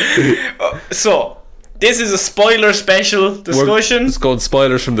 Okay. So, This is a spoiler special discussion. It's going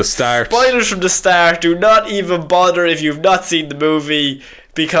spoilers from the start. Spoilers from the start. Do not even bother if you've not seen the movie,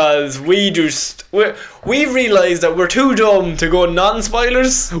 because we realised that we're too dumb to go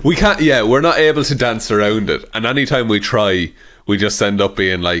non-spoilers. We can't. Yeah, we're not able to dance around it. And anytime we try, we just end up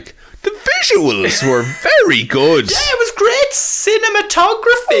being like, the visuals were very good. Yeah, it was great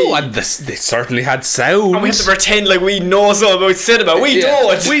cinematography. Oh, and they certainly had sound. And we have to pretend like we know something about cinema. We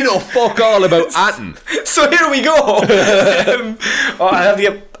don't. We know fuck all about Atten. So here we go. I have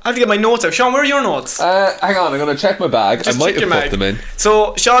to get my notes out. Sean, where are your notes? Hang on, I'm going to check my bag. Just I might check have your put them in.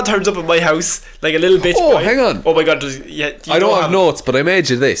 So Sean turns up at my house like a little bitch Oh, boy. hang on. Oh my god, I don't have notes, but I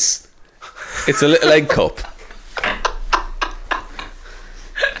made you this. It's a little egg cup.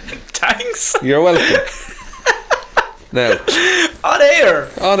 Thanks. You're welcome. Now, On air.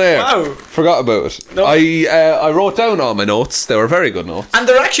 Wow. Forgot about it. No. I wrote down all my notes. They were very good notes. And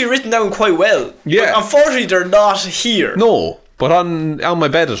they're actually written down quite well. Yeah. But unfortunately, they're not here. No, but on my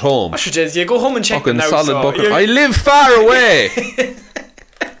bed at home. I should just, you go home and check Fucking them now. solid so bucket. you- I live far away.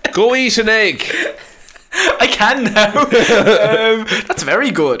 Go eat an egg. I can now. That's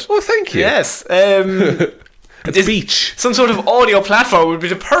very good. Oh, thank you. Yes. It's a beach. Some sort of audio platform would be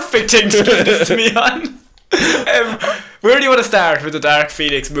the perfect thing to give this to me on. Where do you want to start with the Dark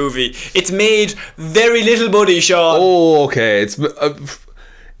Phoenix movie? It's made very little money, Sean. Oh, okay. It's.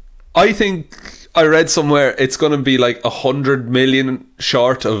 I think I read somewhere it's going to be like 100 million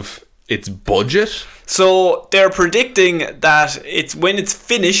short of its budget. So they're predicting that when it's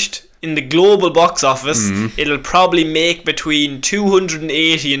finished in the global box office, it'll probably make between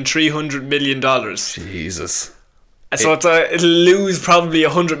 280 and 300 million dollars. Jesus. So it'll lose probably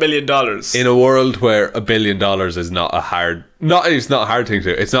 $100 million. In a world where $1 billion is not a hard thing to do.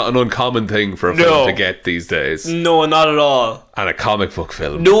 It's not an uncommon thing for a film to get these days. No, not at all. And a comic book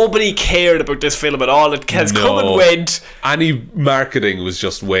film. Nobody cared about this film at all. It has come and went. Any marketing was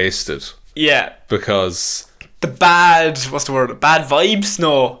just wasted. Yeah. Because What's the word? Bad vibes?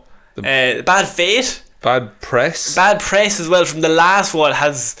 No. Bad fate? bad press. Bad press as well from the last one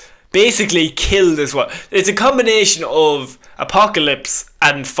has basically killed this one. It's a combination of Apocalypse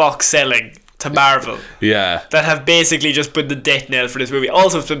and Fox selling to Marvel Yeah. that have basically just been the death knell for this movie.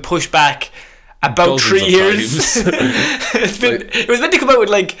 Also, it's been pushed back about Dozens 3 of years. times. It was meant to come out with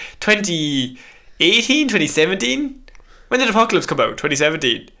like 2018, 2017. When did Apocalypse come out?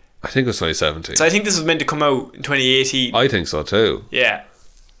 2017. I think it was 2017. So I think this was meant to come out in 2018. I think so too. Yeah.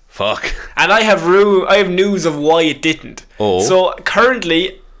 Fuck. And I have news of why it didn't. Oh. So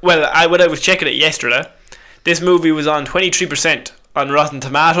currently, when I was checking it yesterday, this movie was on 23% on Rotten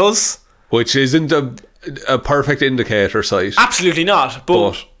Tomatoes. Which isn't a perfect indicator site. Absolutely not.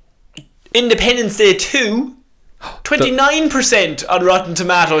 But Independence Day 2, 29% on Rotten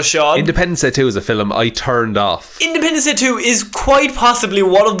Tomatoes, Sean. Independence Day 2 is a film I turned off. Independence Day 2 is quite possibly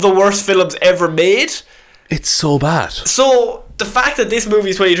one of the worst films ever made. It's so bad. So the fact that this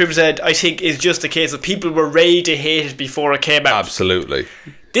movie is 23%, I think, is just a case of people were ready to hate it before it came out. Absolutely.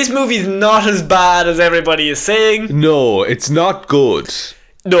 This movie is not as bad as everybody is saying. No, it's not good.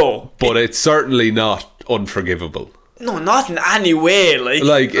 No. But it's certainly not unforgivable. No, not in any way.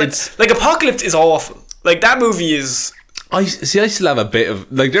 Like Apocalypse is awful. Like, that movie is... I still have a bit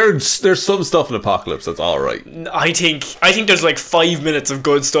of... Like, there's some stuff in Apocalypse that's alright. I think there's like 5 minutes of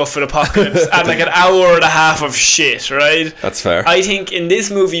good stuff in Apocalypse and like an hour and a half of shit, right? That's fair. I think in this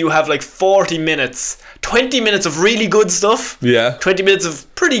movie you have like 40 minutes, 20 minutes of really good stuff. Yeah. 20 minutes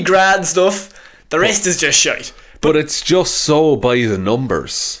of pretty grand stuff. The rest is just shite. But it's just so by the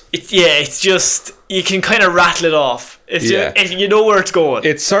numbers. It's just, you can kind of rattle it off. It's just, you know where it's going.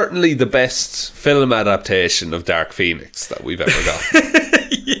 It's certainly the best film adaptation of Dark Phoenix that we've ever got.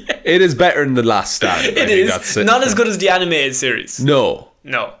 It is better than The Last Stand. It is. Not as good as the animated series. No.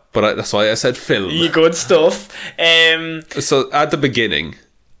 But that's why I said film. Good stuff. So at the beginning,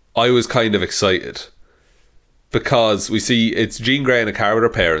 I was kind of excited because we see it's Jean Grey in a car with her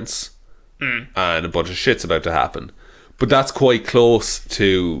parents. And a bunch of shit's about to happen. But that's quite close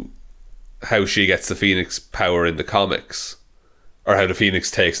to how she gets the Phoenix power in the comics. Or how the Phoenix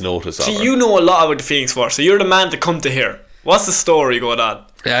takes notice of her. You know a lot about the Phoenix Force, so you're the man to come to here. What's the story going on?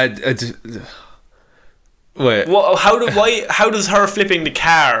 Wait. How does her flipping the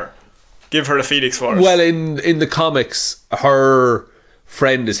car give her the Phoenix Force? Well, in the comics, her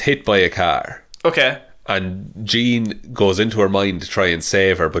friend is hit by a car. Okay. And Jean goes into her mind to try and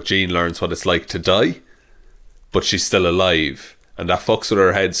save her, but Jean learns what it's like to die. But she's still alive. And that fucks with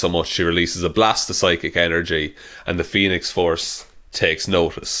her head so much she releases a blast of psychic energy and the Phoenix Force takes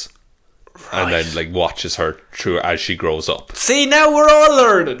notice. and then like watches her through as she grows up. See, now we're all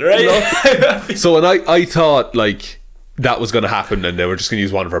learning, right? So when I thought like that was going to happen and they were just going to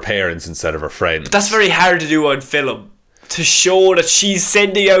use one of her parents instead of her friend. That's very hard to do on film, to show that she's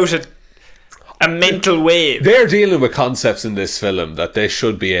sending out a mental wave. They're dealing with concepts in this film that they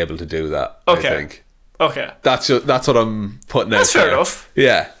should be able to do that. Okay. I think Okay. that's what I'm putting out. That's fair enough.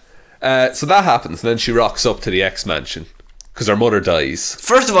 Yeah. So that happens, and then she rocks up to the X-Mansion because her mother dies.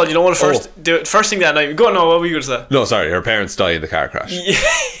 First of all, you don't want to do it. First thing that night. Go on, no, what were you going to say? No, sorry, her parents die in the car crash.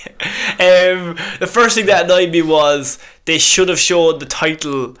 The first thing that annoyed me was they should have showed the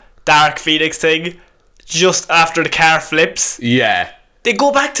title Dark Phoenix thing just after the car flips. Yeah. They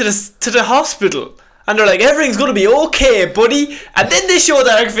go back to the hospital and they're like, everything's going to be okay, buddy. And then they show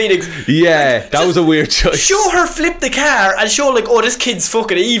Dark Phoenix. Yeah, that was a weird choice. Show her flip the car and show like, oh, this kid's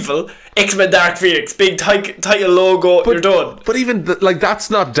fucking evil. X-Men Dark Phoenix, big title logo, you're done. But even like that's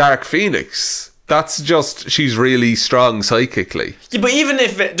not Dark Phoenix. That's just she's really strong psychically. Yeah, but even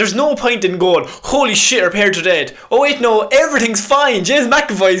if there's no point in going, holy shit, her parents are dead. Oh wait, no, everything's fine. James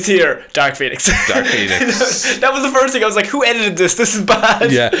McAvoy's here. Dark Phoenix. Dark Phoenix. That was the first thing I was like, who edited this? This is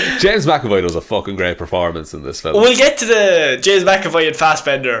bad. Yeah, James McAvoy does a fucking great performance in this film. We'll get to the James McAvoy and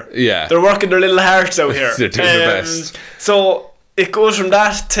Fassbender. Yeah, they're working their little hearts out here. They're doing their best. So it goes from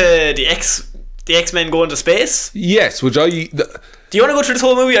that to the X-Men going to space. Yes, which do you want to go through this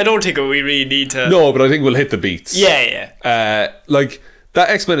whole movie? I don't think we really need to. No, but I think we'll hit the beats. Yeah. Like that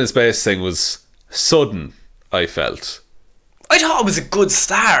X-Men in space thing was sudden. I felt. I thought it was a good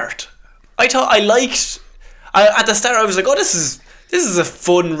start. At the start I was like, oh, this is a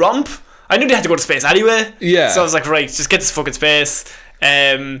fun romp. I knew they had to go to space anyway. Yeah. So I was like, right, just get this fucking space.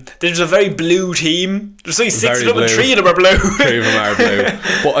 There's a very blue team. There's only 6 of them and 3 of them are blue. 3 of them are blue.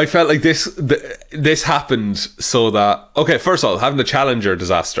 But I felt like this happened so that, okay, first of all, having the Challenger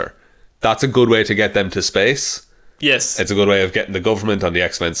disaster, that's a good way to get them to space. Yes. It's a good way of getting the government on the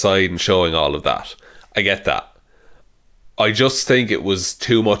X-Men side and showing all of that. I get that. I just think it was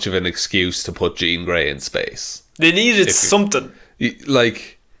too much of an excuse to put Jean Grey in space. They needed something.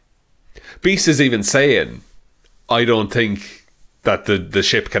 Like, Beast is even saying, I don't think that the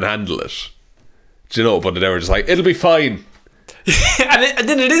ship can handle it. Do you know? But they were just like, it'll be fine. and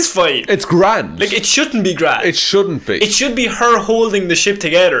then it is fine. It's grand. Like, it shouldn't be grand. It shouldn't be. It should be her holding the ship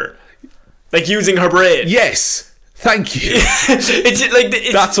together. Like, using her brain. Yes. Thank you.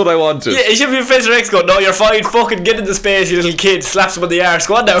 That's what I wanted. Yeah, it should be Professor X going, no, you're fine, fucking get into space, you little kid. Slaps him on the arse.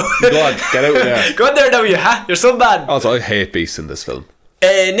 Go on now. Go on, get out there. Go on there now, you're so bad. Also, I hate Beast in this film.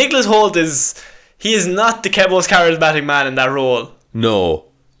 Nicholas Hoult he is not the most charismatic man in that role. No.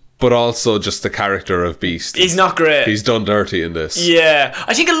 But also just the character of Beast. He's not great. He's done dirty in this. Yeah.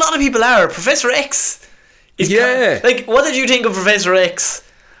 I think a lot of people are. Professor X is... Yeah. What did you think of Professor X?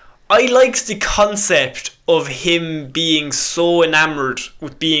 I liked the concept of him being so enamoured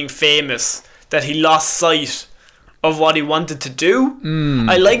with being famous that he lost sight of what he wanted to do.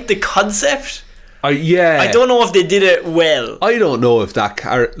 I liked the concept. I don't know if they did it well. I don't know if that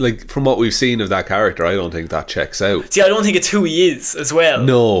from what we've seen of that character, I don't think that checks out. See, I don't think it's who he is as well.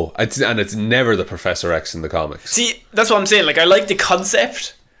 No, it's never the Professor X in the comics. See, that's what I'm saying. Like, I like the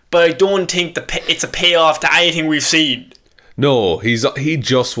concept, but I don't think it's a payoff to anything we've seen. No, he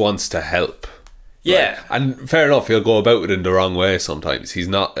just wants to help. Yeah. Like, and fair enough, he'll go about it in the wrong way sometimes. He's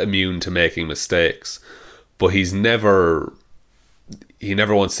not immune to making mistakes, but he never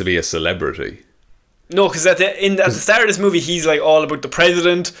wants to be a celebrity. No, because at the start of this movie, he's like all about the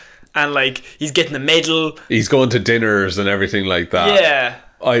president, and like he's getting a medal. He's going to dinners and everything like that. Yeah.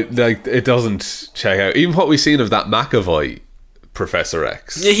 It doesn't check out. Even what we've seen of that McAvoy Professor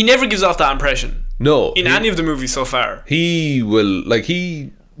X. Yeah, he never gives off that impression. No. In any of the movies so far. He was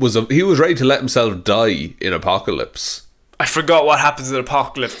ready to let himself die in Apocalypse. I forgot what happens in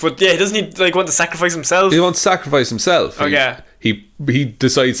Apocalypse, but yeah, doesn't he want to sacrifice himself? He wants to sacrifice himself. Okay. He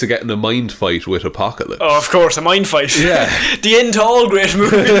decides to get in a mind fight with Apocalypse. Oh, of course, a mind fight. Yeah. The end to all great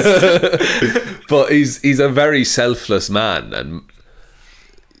movies. But he's a very selfless man, and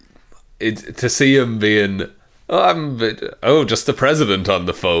to see him being just the president on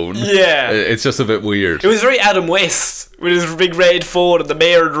the phone. Yeah. It's just a bit weird. It was very Adam West with his big red phone and the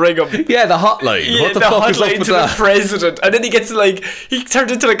mayor would ring him. Yeah, the hotline. Yeah, what the fuck is up with to that? The president. And then he gets he turned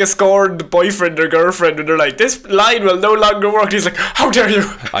into like a scorned boyfriend or girlfriend, and they're like, this line will no longer work. And he's like, how dare you?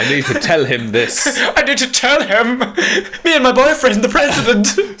 I need to tell him this. I need to tell him. Me and my boyfriend, the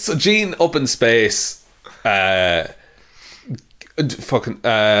president. So Jean up in space,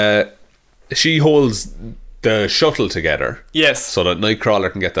 she holds the shuttle together. Yes. So that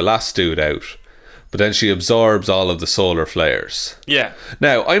Nightcrawler can get the last dude out. but then she absorbs all of the solar flares. Yeah.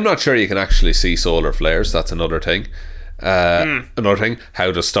 Now, I'm not sure you can actually see solar flares. That's another thing. Another thing,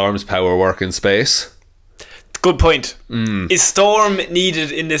 how does Storm's power work in space? Good point. Is Storm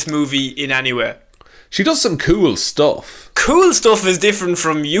needed in this movie in any way? She does some cool stuff. Cool stuff is different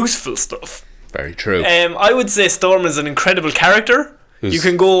from useful stuff. Very true. I would say Storm is an incredible character. You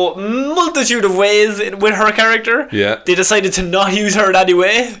can go multitude of ways with her character. Yeah. They decided to not use her in any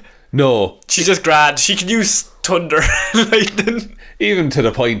way. No. She's just grand. She can use thunder, lightning. Even to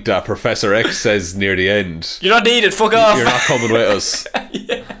the point that Professor X says near the end, You're not needed, fuck off. you're not coming with us.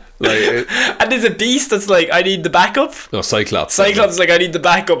 Yeah. Like, And there's a Beast that's like, I need the backup. no, Cyclops. Cyclops is like, I need the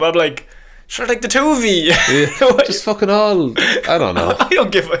backup. I'm like, sure, like the two of you. Yeah, just fucking all. I don't know. I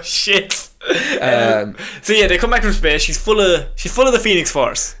don't give a shit. So yeah, they come back from space. She's full of the Phoenix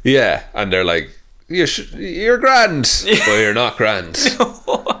Force. Yeah, and they're like, you're grand, but you're not grand.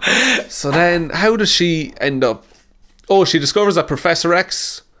 So then, how does she end up? Oh, she discovers that Professor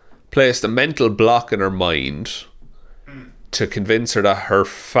X placed a mental block in her mind to convince her that her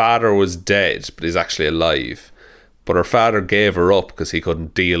father was dead, but he's actually alive. But her father gave her up because he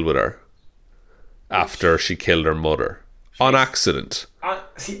couldn't deal with her after she killed her mother on accident.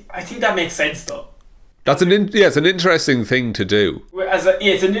 See, I think that makes sense though. That's it's an interesting thing to do.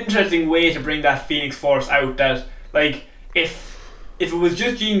 It's an interesting way to bring that Phoenix Force out. That like if it was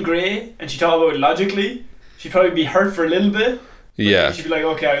just Jean Grey and she thought about it logically, she'd probably be hurt for a little bit. Yeah. She'd be like,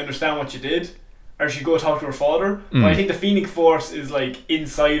 okay, I understand what you did. Or she'd go talk to her father. But I think the Phoenix Force is like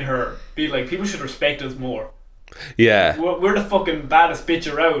inside her, being like, people should respect us more. Yeah. We're the fucking baddest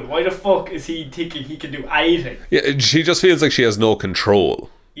bitch around. Why the fuck is he thinking he can do anything? Yeah, she just feels like she has no control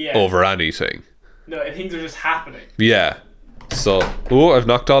over anything. No, and things are just happening. Yeah. So, I've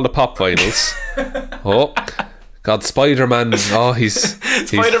knocked all the pop vinyls. God, Spider-Man. He's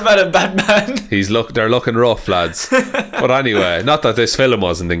Spider-Man and Batman. They're looking rough, lads. But anyway, not that this film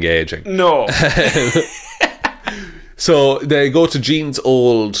wasn't engaging. No. So they go to Jean's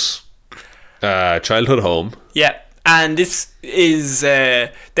old childhood home. Yeah. And this is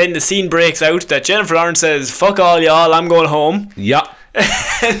then the scene breaks out that Jennifer Lawrence says, "Fuck all y'all, I'm going home." Yeah.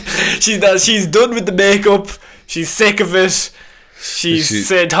 She's done with the makeup. She's sick of it. She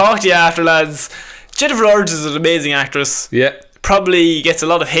said, "Talk to you after, lads." Jennifer Lawrence is an amazing actress. Yeah. Probably gets a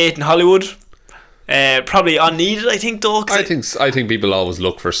lot of hate in Hollywood. Probably unneeded, I think, though. I think people always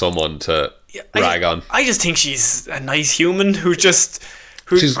look for someone to rag on. I just think she's a nice human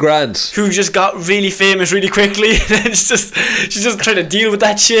she's grand. Who just got really famous really quickly. And she's just trying to deal with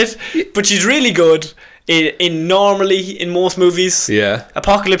that shit. But she's really good in most movies. Yeah.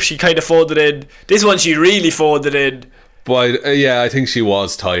 Apocalypse, she kind of folded in. This one, she really folded in. But I think she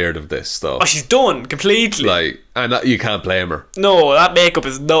was tired of this though. Oh, she's done completely. And you can't blame her. No, that makeup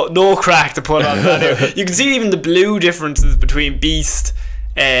is no crack to put on. You can see even the blue differences between Beast.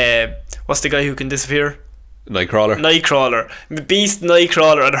 What's the guy who can disappear? Nightcrawler. Beast,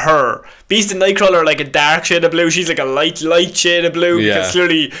 Nightcrawler, and her. Beast and Nightcrawler are like a dark shade of blue. She's like a light shade of blue. Yeah. Because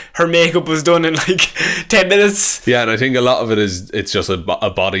clearly her makeup was done in like 10 minutes. Yeah, and I think a lot of it's just a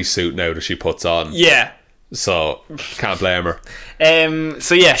bodysuit now that she puts on. Yeah. So can't blame her.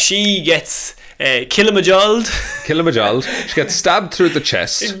 So yeah, she gets Killamajalled. She gets stabbed through the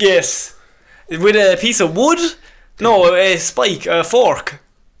chest. Yes. With a piece of wood? No, a spike, a fork.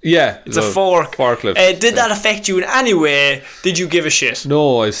 Yeah, it's a fork. Forklift. Did that affect you in any way? Did you give a shit?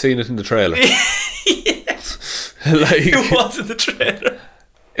 No, I've seen it in the trailer. Yeah. It was in the trailer.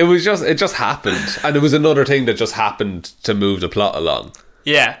 It just happened, and it was another thing that just happened to move the plot along.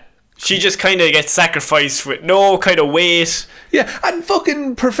 Yeah. She just kind of gets sacrificed with no kind of weight. Yeah, and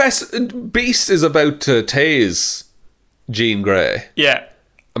fucking Professor Beast is about to tase Jean Grey. Yeah.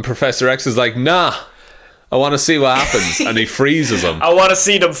 And Professor X is like, nah, I want to see what happens. And he freezes him. I want to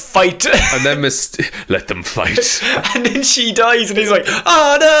see them fight. And then let them fight. And then she dies and he's like,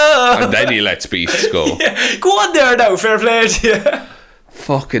 oh no. And then he lets Beast go. Yeah. Go on there now, fair play to you.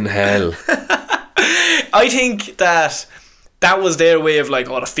 Fucking hell. I think that was their way of like,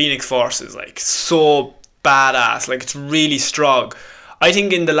 the Phoenix Force is like so badass, like it's really strong. I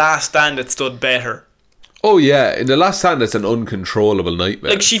think in The Last Stand it stood better. Oh yeah, in The Last Stand it's an uncontrollable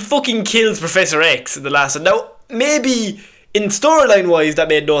nightmare. Like she fucking kills Professor X in The Last Stand. Now maybe in storyline wise that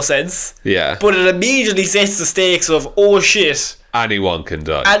made no sense. Yeah. But it immediately sets the stakes of, oh shit, anyone can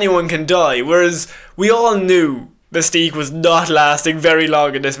die. Whereas we all knew Mystique was not lasting very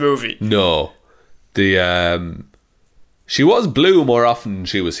long in this movie. No. She was blue more often than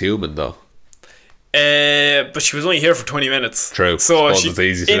she was human, though. But she was only here for 20 minutes. True. So Suppose it's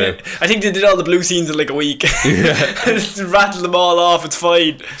easy to do. I think they did all the blue scenes in like a week. Yeah. Just rattled them all off. It's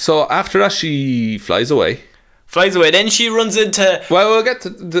fine. So after that, she flies away. Flies away. Then she runs into. Well, we'll get to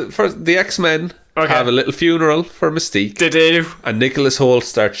the X-Men. Okay. Have a little funeral for Mystique. They do. And Nicholas Hoult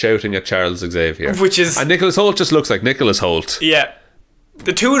starts shouting at Charles Xavier. Which is. And Nicholas Hoult just looks like Nicholas Hoult. Yeah.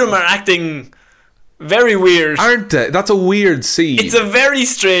 The two of them are acting very weird. Aren't they? That's a weird scene. It's a very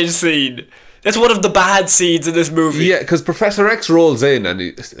strange scene. That's one of the bad scenes in this movie. Yeah, because Professor X rolls in and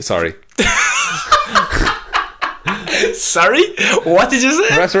he... Sorry. Sorry? What did you say?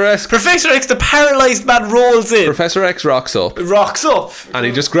 Professor X, the paralysed man, rolls in. Professor X rocks up. Rocks up. And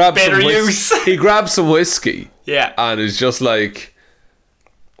he just grabs Better some use. He grabs some whiskey. Yeah. And is just like...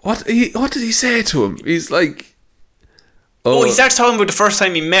 What did he say to him? He's like... Oh, he starts talking about the first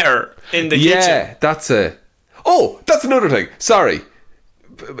time he met her in the kitchen. Yeah, that's a... Oh, that's another thing. Sorry.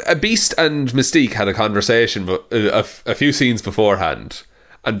 Beast and Mystique had a conversation a few scenes beforehand.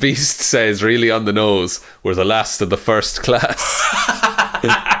 And Beast says, really on the nose, we're the last of the first class.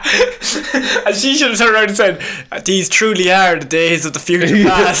 And she should have turned around and said, these truly are the days of the future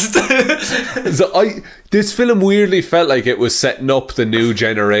past. So this film weirdly felt like it was setting up the new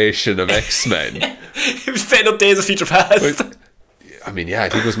generation of X-Men. It was setting up days of future past. I mean, yeah, I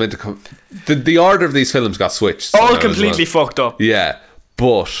think it was meant to come... The order of these films got switched. All completely fucked up. Yeah,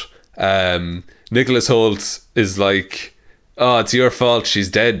 but Nicholas Hoult is like... Oh, it's your fault she's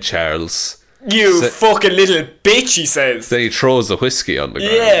dead, Charles. You fucking little bitch, he says. Then he throws the whiskey on the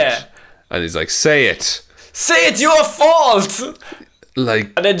ground. Yeah. And he's like, say it. Say it's your fault.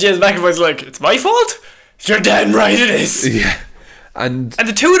 Like... And then James McAvoy's like, it's my fault? You're damn right it is. Yeah. And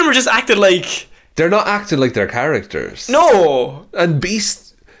the two of them are just acting like... They're not acting like their characters. No. And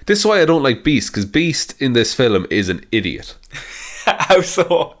Beast... This is why I don't like Beast, because Beast in this film is an idiot. How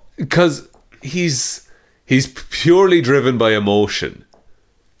so? Because he's purely driven by emotion,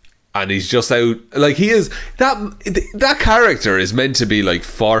 and he's just out like he is that character is meant to be like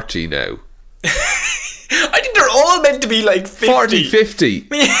 40 now. I think they're all meant to be like 50. 40, 50.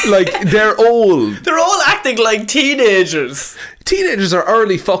 Like they're old. They're all acting like teenagers. Teenagers are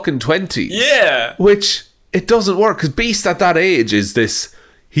early fucking 20s. Yeah. Which it doesn't work, because Beast at that age is this.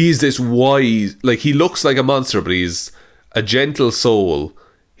 He's this wise, like he looks like a monster, but he's a gentle soul.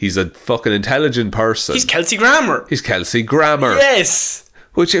 He's a fucking intelligent person. He's Kelsey Grammer. Yes.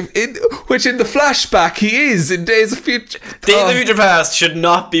 Which in the flashback he is in Days of Future. Days of Future Past should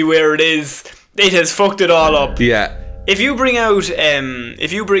not be where it is. It has fucked it all up. Yeah. If you bring out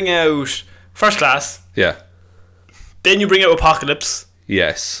First Class. Yeah. Then you bring out Apocalypse.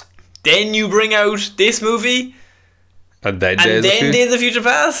 Yes. Then you bring out this movie. And then Days of Future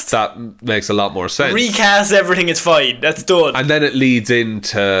Past. That makes a lot more sense. Recast everything, it's fine. That's done. And then it leads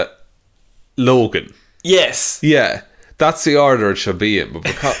into Logan. Yes. Yeah. That's the order it should be in. But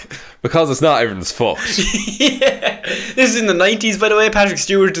because it's not, everything's fucked. Yeah. This is in the 90s, by the way. Patrick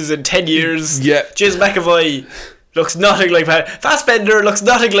Stewart is in 10 years. Yeah. James McAvoy looks nothing like Fassbender looks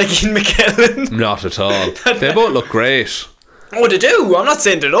nothing like Ian McKellen. Not at all. They both look great. Oh, they do. I'm not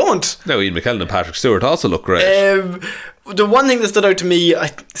saying they don't. No, Ian McKellen and Patrick Stewart also look great. The one thing that stood out to me,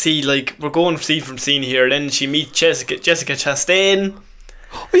 I see, like, we're going scene from scene here. Then she meets Jessica Chastain.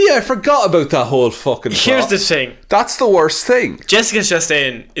 Oh yeah, I forgot about that whole fucking plot. Here's the thing. That's the worst thing. Jessica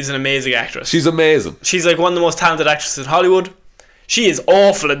Chastain is an amazing actress. She's amazing. She's like one of the most talented actresses in Hollywood. She is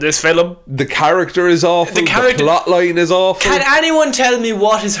awful in this film. The character is awful. The plot line is awful. Can anyone tell me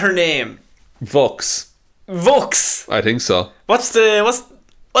what is her name? Vux. Vux. I think so. What's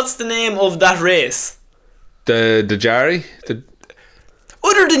the name of that race? The Jari?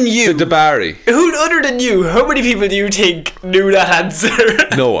 Other than you, the Dabari. Other than you, how many people do you think knew that answer?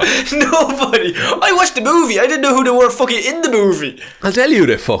 No one. Nobody. I watched the movie. I didn't know who they were fucking in the movie. I'll tell you who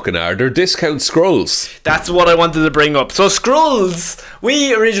they fucking are. They're discount Skrulls. That's what I wanted to bring up. So Skrulls,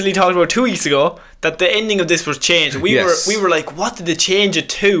 we originally talked about 2 weeks ago that the ending of this was changed. We were like, what did they change it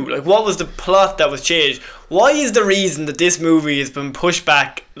to? Like, what was the plot that was changed? Why is the reason that this movie has been pushed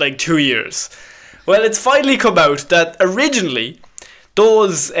back like 2 years? Well, it's finally come out that originally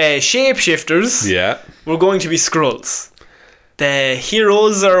those shapeshifters were going to be Skrulls. The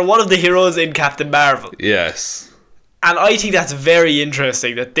heroes, or one of the heroes in Captain Marvel. Yes. And I think that's very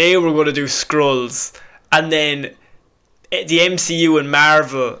interesting that they were going to do Skrulls, and then the MCU and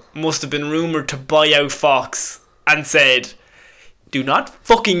Marvel must have been rumoured to buy out Fox and said, do not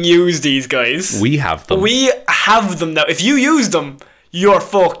fucking use these guys. We have them. We have them now. If you use them, you're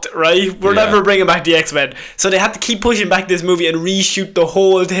fucked, right? We're never bringing back the X-Men. So they had to keep pushing back this movie and reshoot the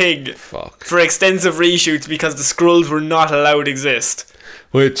whole thing. Fuck. For extensive reshoots because the Skrulls were not allowed to exist.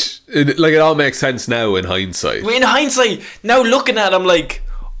 It all makes sense now in hindsight. In hindsight, now looking at it, I'm like,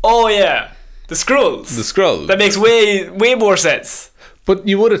 oh yeah, the Skrulls. The Skrulls. That makes way more sense. But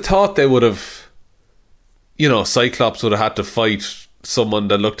you would have thought they would have, Cyclops would have had to fight someone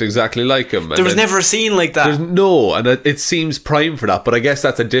that looked exactly like him. There was never a scene like that. No, and it seems prime for that, but I guess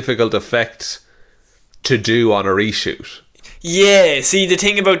that's a difficult effect to do on a reshoot. Yeah, see, the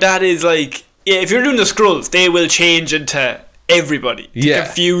thing about that is, like, if you're doing the Skrulls, they will change into everybody to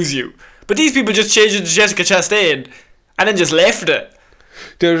confuse you. But these people just changed into Jessica Chastain and then just left it.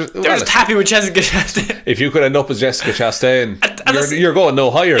 They're just happy with Jessica Chastain. If you could end up as Jessica Chastain, you're going no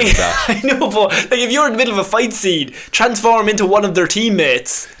higher than that. I know, but like, if you're in the middle of a fight scene, transform into one of their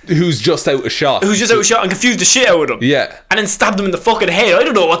teammates who's just out of shot and confuse the shit out of them. Yeah. And then stab them in the fucking head. I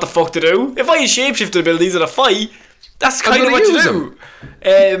don't know what the fuck to do. If I had shapeshifted abilities in a fight, that's kind of what you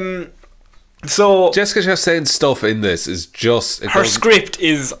do. So Jessica Chastain's stuff in this is just... Her script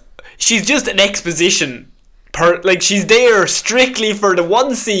is... She's just an exposition. She's there strictly for the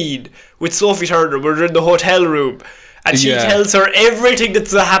one scene with Sophie Turner where they're in the hotel room and she tells her everything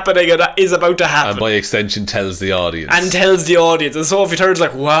that's happening and is about to happen, and by extension tells the audience, and Sophie Turner's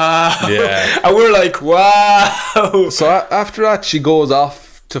like, wow, and we're like, wow. So after that she goes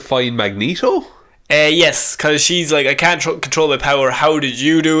off to find Magneto. Yes, because she's like, I can't control my power. How did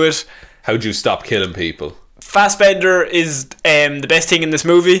you do it? How'd you stop killing people? Fassbender is the best thing in this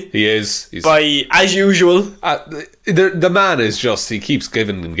movie. He is. As usual. The man is just, he keeps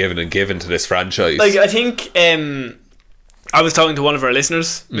giving and giving and giving to this franchise. Like, I think I was talking to one of our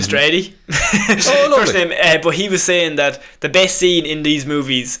listeners, Mr. Eddie. First name, but he was saying that the best scene in these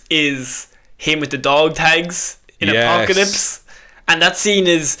movies is him with the dog tags in Apocalypse. And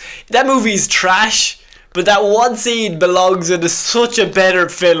that movie's trash, but that one scene belongs in such a better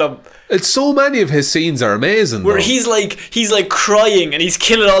film. It's so many of his scenes are amazing. Where he's like crying and he's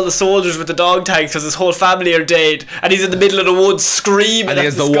killing all the soldiers with the dog tags because his whole family are dead, and he's in the middle of the woods screaming. And he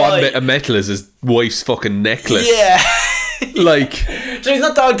has the one bit of metal as his wife's fucking necklace. Yeah. Like, so he's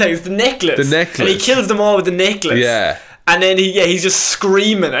not dog tags, it's the necklace. The necklace. And he kills them all with the necklace. Yeah. And then he's just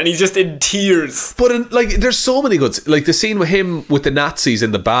screaming and he's just in tears. But there's so many good, like the scene with him with the Nazis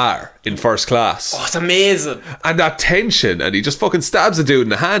in the bar in First Class. Oh, it's amazing. And that tension, and he just fucking stabs a dude in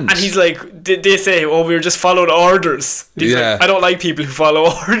the hand. And he's like, they say, oh, we were just following orders. He's like, I don't like people who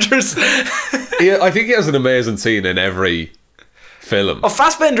follow orders. I think he has an amazing scene in every film. Oh,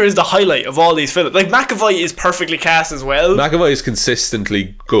 Fassbender is the highlight of all these films. Like, McAvoy is perfectly cast as well. McAvoy is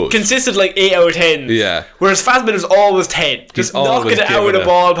consistently good. Consistent, like 8 out of 10. Yeah. Whereas Fassbender's always 10. Just knocking it out of the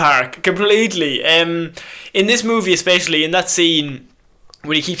ballpark completely. In this movie, especially in that scene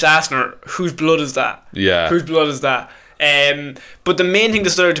when he keeps asking her, whose blood is that? Yeah. Whose blood is that? But the main thing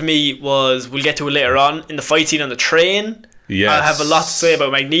that stood out to me was, we'll get to it later on, in the fight scene on the train. Yes. I have a lot to say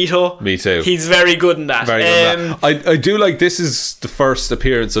about Magneto. Me too. He's very good in that. I do like, this is the first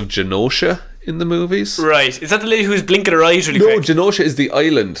appearance of Genosha in the movies. Right. Is that the lady who's blinking her eyes really quick? No, Genosha is the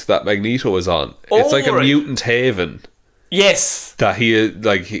island that Magneto is on. It's like a mutant haven. Yes. That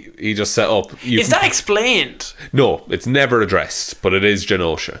he just set up. Is that explained? No, it's never addressed, but it is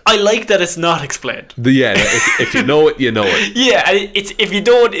Genosha. I like that it's not explained. If you know it, you know it. Yeah, and if you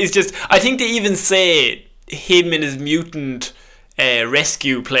don't, it's just, I think they even say him in his mutant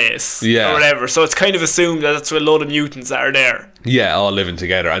rescue place or whatever, so it's kind of assumed that that's a load of mutants that are there, all living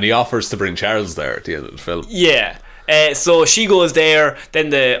together, and he offers to bring Charles there at the end of the film. So she goes there,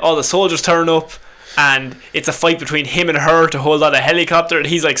 then all the soldiers turn up, and it's a fight between him and her to hold on a helicopter, and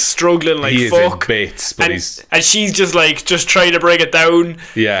he's like struggling like he fuck, is in bits, but and she's just trying to bring it down.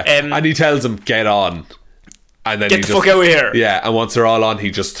 And he tells him, get on. And then get the fuck out of here. Yeah, and once they're all on,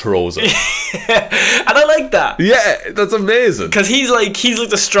 he just throws it. And I like that. Yeah, that's amazing. Because he's like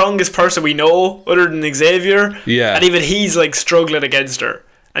the strongest person we know, other than Xavier. Yeah. And even he's like struggling against her,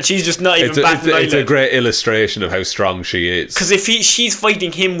 and she's just not even batting an eyelid. It's a great illustration of how strong she is. Because if she's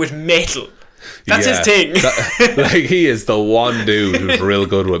fighting him with metal, that's his thing. He is the one dude who's real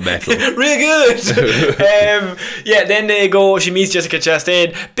good with metal. Real good. Then they go, she meets Jessica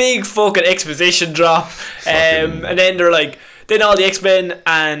Chastain, big fucking exposition drop. And then they're like, then all the X-Men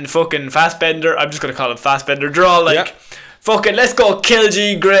and fucking Fassbender, I'm just going to call him Fassbender, they're all like, fucking, let's go kill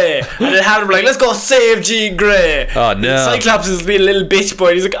Jean Grey. And then Hannibal like, let's go save Jean Grey. Oh no. And Cyclops is being a little bitch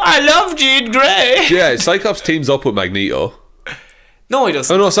boy. He's like, I love Jean Grey. Yeah, Cyclops teams up with Magneto. No, he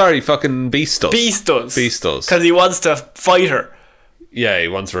doesn't. Oh no, sorry, fucking Beast does. Beast does. Because he wants to fight her. Yeah, he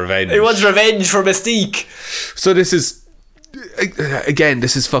wants revenge. He wants revenge for Mystique. So this is, again,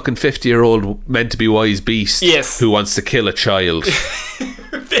 this is fucking 50-year-old meant to be wise Beast. Yes. Who wants to kill a child.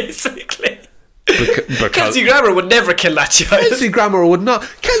 Basically. But Kelsey Grammer would never kill that child. Kelsey Grammer would not.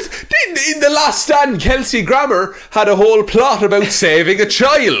 In The Last Stand, Kelsey Grammer had a whole plot about saving a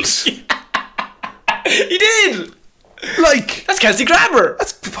child. He did. Like, That's Kelsey Grammer.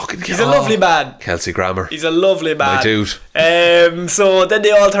 that's fucking. He's a lovely man. Kelsey Grammer. He's a lovely man. My dude. So then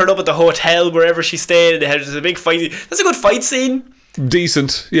they all turned up at the hotel wherever she stayed, and they had a big fight. That's a good fight scene.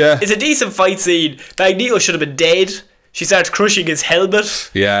 Decent, yeah. It's a decent fight scene. Magneto should have been dead. She starts crushing his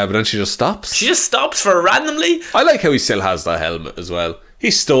helmet. Yeah, but then she just stops. She just stops for randomly. I like how he still has that helmet as well. He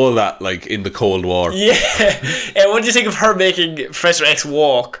stole that, like, in the Cold War. Yeah. What do you think of her making Professor X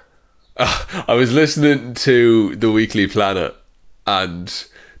walk? I was listening to the Weekly Planet, and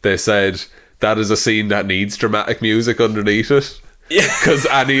they said that is a scene that needs dramatic music underneath it. Yeah. Because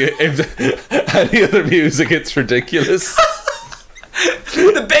any other music, it's ridiculous.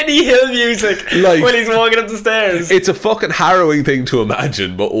 The Benny Hill music Like- when he's walking up the stairs. It's a fucking harrowing thing to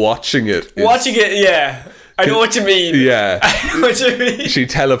imagine, but watching it is- Watching it, yeah. I know what you mean. Yeah. I know what you mean. She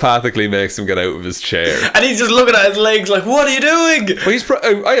telepathically makes him get out of his chair. And he's just looking at his legs like, what are you doing? But he's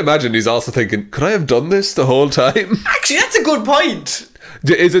I imagine he's also thinking, could I have done this the whole time? Actually, that's a good point.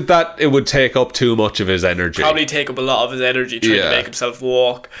 Is it that it would take up too much of his energy? Probably take up a lot of his energy trying Yeah. to make himself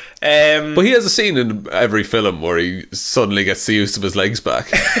walk. But he has a scene in every film where he suddenly gets the use of his legs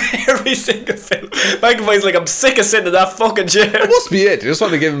back. Every single film. McAvoy's like, I'm sick of sitting in that fucking chair. Must be it. You just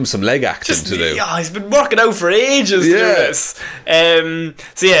want to give him some leg action to do. Yeah, he's been working out for ages to do Yeah. this.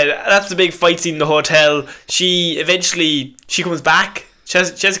 So yeah, that's the big fight scene in the hotel. She comes back.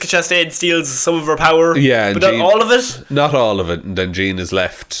 Jessica Chastain steals some of her power. Yeah, but not Jean- all of it. Not all of it, and then Jean is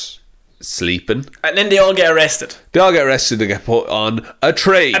left sleeping. And then they all get arrested. They all get arrested and get put on a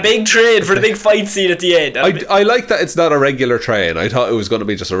train. A big train for the big fight scene at the end. I like that it's not a regular train. I thought it was going to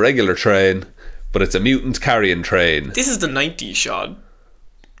be just a regular train, but it's a mutant carrying train. This is the 90s, Sean.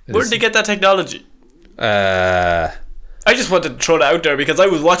 Where did they get that technology? I just wanted to throw that out there because I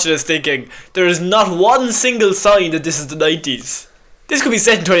was watching this thinking there is not one single sign that this is the 90s. This could be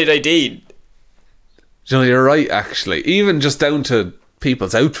set in 2019. You know, you're right, actually. Even just down to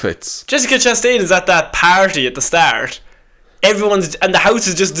people's outfits. Jessica Chastain is at that party at the start. And the house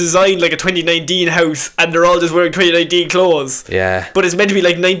is just designed like a 2019 house, and they're all just wearing 2019 clothes. Yeah. But it's meant to be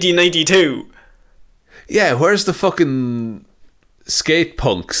like 1992. Yeah, where's the fucking skate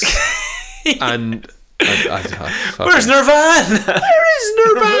punks? And... Where's Nirvana? Where is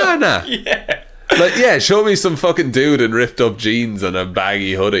Nirvana? Yeah. Like, yeah, show me some fucking dude in ripped up jeans and a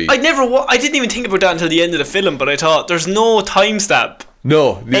baggy hoodie. I didn't even think about that until the end of the film, but I thought there's no timestamp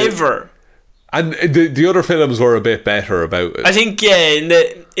No. ever. And the other films were a bit better about it. I think in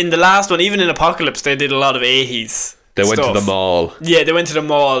the last one, even in Apocalypse, they did a lot of 80s. They went to stuff. the mall. Yeah, they went to the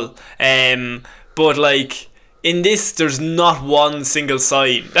mall. But like in this, there's not one single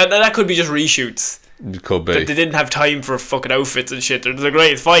sign. That could be just reshoots. It could be. But they didn't have time for fucking outfits and shit. They're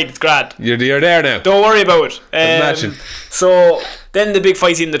great. It's fine. It's grand. You're there now. Don't worry about it. Imagine. So then the big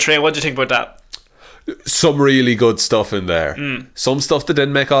fight scene in the train. What do you think about that? Some really good stuff in there. Some stuff that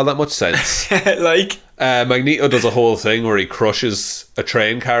didn't make all that much sense. Like, Magneto does a whole thing where he crushes a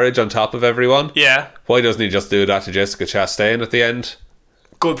train carriage on top of everyone. yeah, Why doesn't he just do that to Jessica Chastain at the end?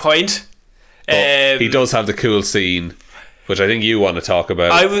 good point. But he does have the cool scene, which I think you want to talk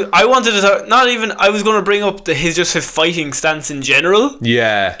about. I wanted to talk, not even. I was going to bring up his fighting stance in general.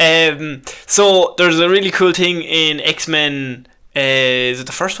 Yeah. So there's a really cool thing in X-Men. Is it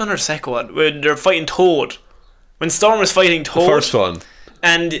the first one or the second one when they're fighting Toad? When Storm is fighting Toad. The first one.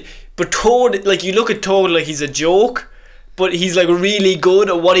 But Toad, like, you look at Toad like he's a joke, but he's like really good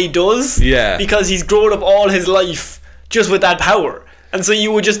at what he does. Yeah. Because he's grown up all his life just with that power. And so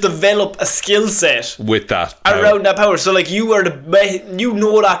you would just develop a skill set With that power. around that power. So like you know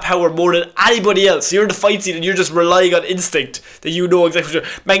that power more than anybody else. You're in the fight scene and you're just relying on instinct that you know exactly what you're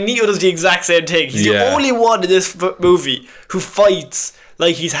doing. Magneto does the exact same thing. He's the only one in this movie who fights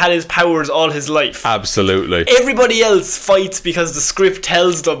like he's had his powers all his life. Absolutely. Everybody else fights because the script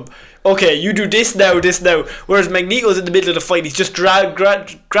tells them, okay, you do this now. Whereas Magneto's in the middle of the fight. He's just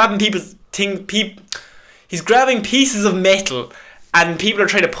grabbing people's he's grabbing pieces of metal, and people are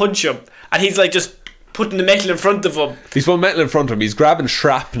trying to punch him, and he's like just putting the metal in front of him. He's putting metal in front of him. He's grabbing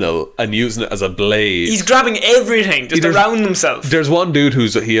shrapnel and using it as a blade. He's grabbing everything just around himself. There's one dude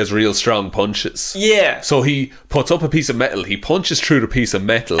he has real strong punches. Yeah. So he puts up a piece of metal, he punches through the piece of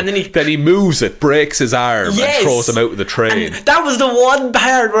metal, And then he moves it, breaks his arm, Yes. and throws him out of the train. And that was the one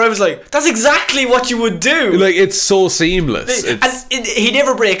part where I was like, that's exactly what you would do. Like, it's so seamless. He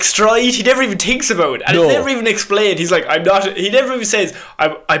never breaks stride. He never even thinks about it, and No. it's never even explained. He's like, I'm not. He never even says,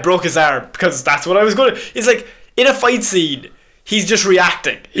 I broke his arm because that's what I was going to. It's like in a fight scene, he's just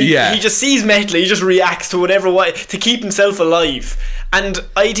reacting. He just sees metal, he just reacts to whatever way to keep himself alive. And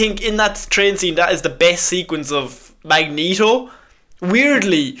I think in that train scene, that is the best sequence of Magneto.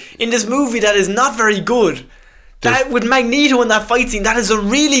 Weirdly, in this movie that is not very good. That with Magneto in that fight scene, that is a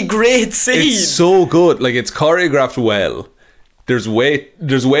really great scene. It's so good. Like, it's choreographed well. There's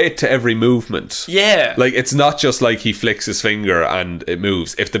weight to every movement. Yeah. Like, it's not just like he flicks his finger and it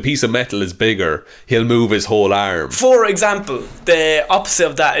moves. If the piece of metal is bigger, he'll move his whole arm. For example, the opposite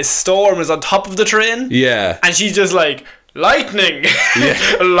of that is Storm is on top of the train. Yeah. And she's just like, lightning. Yeah.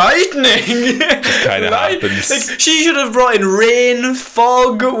 Lightning. Just kind of happens. Like, she should have brought in rain,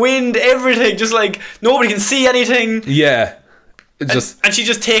 fog, wind, everything. Just like, nobody can see anything. Yeah. And she's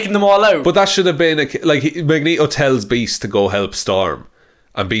just taking them all out. But that should have been Magneto tells Beast to go help Storm,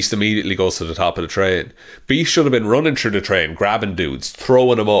 and Beast immediately goes to the top of the train. Beast should have been running through the train, grabbing dudes,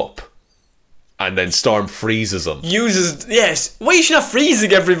 throwing them up, and then Storm freezes them. Yes. Why is she not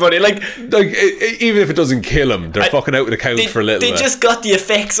freezing everybody? Like even if it doesn't kill them, they're fucking out with the couch for a little bit. They just got the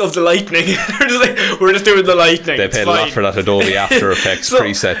effects of the lightning. They're just like, we're just doing the lightning. They paid a lot for that Adobe After Effects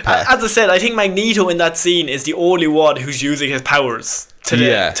preset pack. As I said, I think Magneto in that scene is the only one who's using his powers to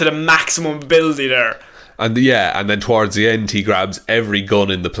the maximum ability there. And then towards the end he grabs every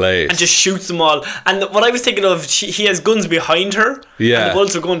gun in the place and just shoots them all. And what I was thinking of, he has guns behind her, yeah, and the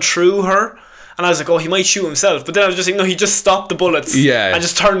bullets are going through her. And I was like, oh, he might shoot himself. But then I was just thinking, no, he just stopped the bullets, yeah, and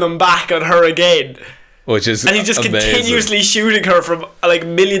just turned them back on her again. Which is and he's just amazing. Continuously shooting her from like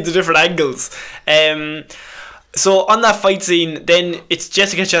millions of different angles. So on that fight scene, then it's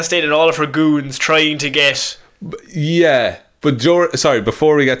Jessica Chastain and all of her goons trying to get... Yeah, but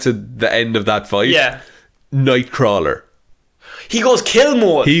before we get to the end of that fight, Nightcrawler. He goes kill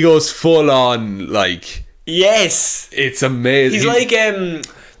mode. He goes full on, like... Yes. It's amazing. He's like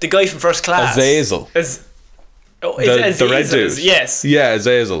the guy from First Class. Azazel. The red dude. Yes. Yeah,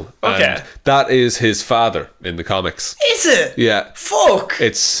 Azazel. Okay. And that is his father in the comics. Is it? Yeah. Fuck.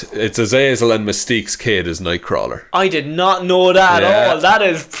 It's Azazel and Mystique's kid is Nightcrawler. I did not know that at all. That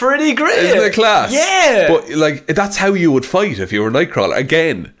is pretty great. Isn't it class? Yeah. But like, that's how you would fight if you were Nightcrawler.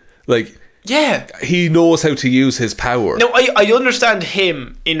 Again, like... Yeah. He knows how to use his power. No, I understand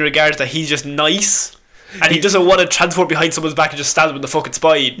him in regards that he's just nice. And he doesn't want to transport behind someone's back and just stab them in the fucking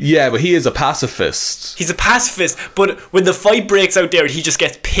spine. Yeah, but he is a pacifist. He's a pacifist, but when the fight breaks out there, he just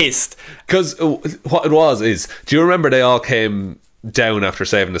gets pissed. Because what it was is, do you remember they all came down after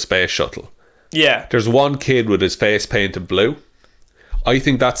saving the space shuttle? Yeah. There's one kid with his face painted blue. I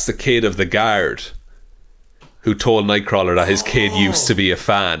think that's the kid of the guard who told Nightcrawler that his kid used to be a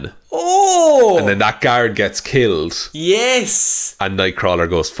fan. Oh! And then that guard gets killed. Yes! And Nightcrawler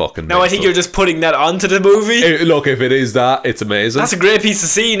goes fucking Now, I think you're just putting that onto the movie. Look, if it is that, it's amazing. That's a great piece of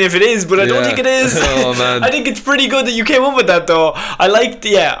scene if it is, but I don't think it is. Oh, man. I think it's pretty good that you came up with that, though. I liked,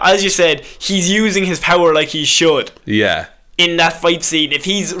 as you said, he's using his power like he should. Yeah. In that fight scene, if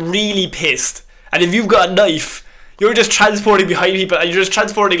he's really pissed, and if you've got a knife... You're just transporting behind people and you're just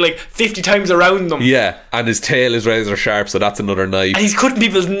transporting like 50 times around them. Yeah, and his tail is razor sharp, so that's another knife. And he's cutting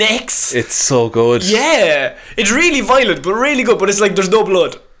people's necks. It's so good. Yeah. It's really violent, but really good. But it's like there's no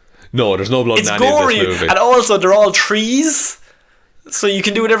blood. No, there's no blood in any of this movie. And also they're all trees. So you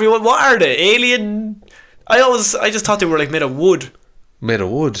can do whatever you want. What are they? Alien? I just thought they were like made of wood. Made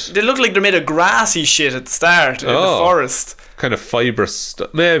of wood? They look like they're made of grassy shit at the start in the forest. Kind of fibrous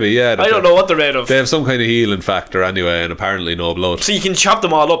stuff. Maybe, yeah. I don't know what they're made of. They have some kind of healing factor anyway, and apparently no blood. So you can chop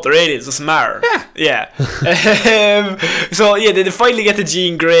them all up. They're aliens. Doesn't matter. Yeah. So yeah, they finally get to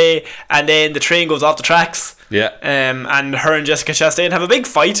Jean Grey, and then the train goes off the tracks. Yeah. And her and Jessica Chastain have a big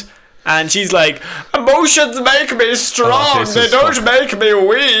fight. And she's like, emotions make me strong, they don't make me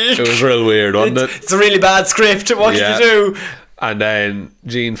weak. It was real weird, wasn't it? It's a really bad script. What can you do? And then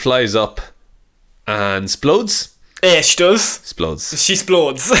Jean flies up and splodes. Yeah, she does. She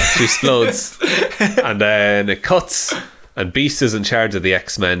explodes. And then it cuts, and Beast is in charge of the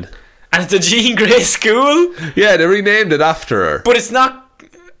X-Men. And it's a Jean Grey school? Yeah, they renamed it after her. But it's not...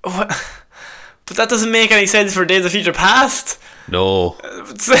 But that doesn't make any sense for Days of Future Past. No.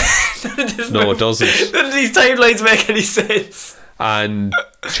 No, it doesn't. None of these timelines make any sense. And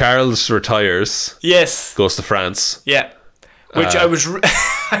Charles retires. Yes. Goes to France. Yeah. Which I was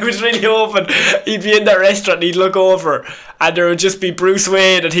really hoping he'd be in that restaurant and he'd look over and there would just be Bruce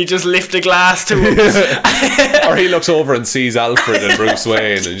Wayne and he'd just lift a glass to him. Or he looks over and sees Alfred and Bruce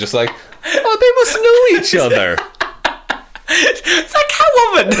Wayne and just like, oh, they must know each other. It's like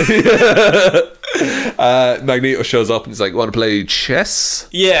Catwoman. Magneto shows up and he's like, want to play chess?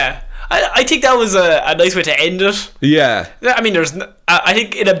 Yeah. I think that was a nice way to end it. Yeah. I mean, I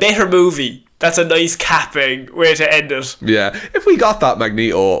think in a better movie That's a nice capping way to end it. Yeah. If we got that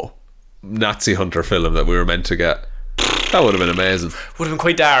Magneto Nazi Hunter film that we were meant to get, that would have been amazing. Would have been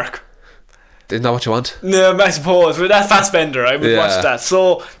quite dark. Isn't that what you want? No, I suppose. With that Fassbender, I would watch that.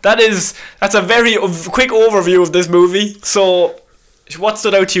 So that's a very quick overview of this movie. So what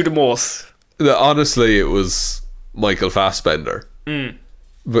stood out to you the most? Honestly, it was Michael Fassbender.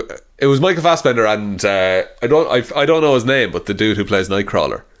 But it was Michael Fassbender and I don't know his name, but the dude who plays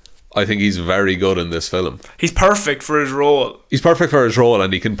Nightcrawler. I think he's very good in this film. He's perfect for his role. He's perfect for his role,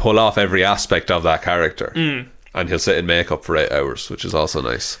 and he can pull off every aspect of that character. And he'll sit in makeup for 8 hours, which is also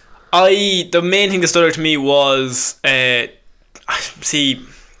nice. The main thing that stood out to me was, I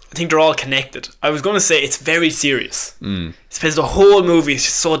think they're all connected. I was going to say it's very serious. It's because the whole movie is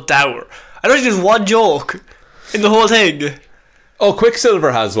just so dour. I don't think there's one joke in the whole thing. Oh,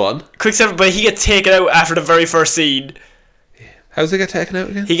 Quicksilver has one. Quicksilver, but he gets taken out after the very first scene. How does he get taken out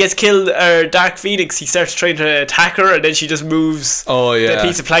again? He gets killed. Dark Phoenix, he starts trying to attack her, and then she just moves the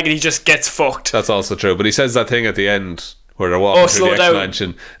piece of plank, and he just gets fucked. That's also true. But he says that thing at the end where they're walking through the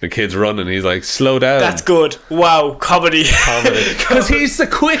X-Mansion, the kid's running, he's like, slow down. That's good. Wow, comedy. Because he's the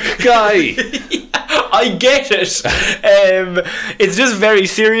quick guy. I get it. It's just very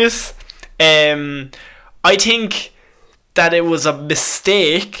serious. I think that it was a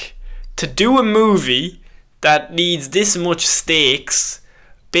mistake to do a movie that needs this much stakes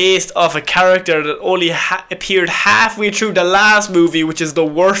based off a character that only appeared halfway through the last movie, which is the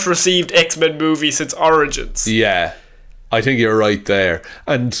worst received X-Men movie since Origins. Yeah, I think you're right there.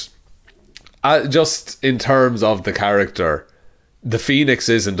 And just in terms of the character, the Phoenix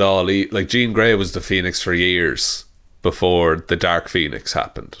isn't all... like, Jean Grey was the Phoenix for years before the Dark Phoenix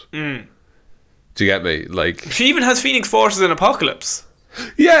happened. Do you get me? Like, she even has Phoenix Forces in Apocalypse.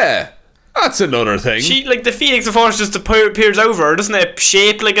 Yeah, that's another thing. She, like, the Phoenix Force just appears over her, doesn't it?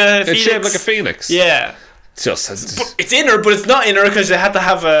 Shaped like a Phoenix. It's shaped like a Phoenix. Yeah. It's in her, but it's not in her because they had to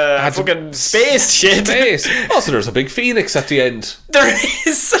have a fucking space shit. Space. Also, there's a big Phoenix at the end. There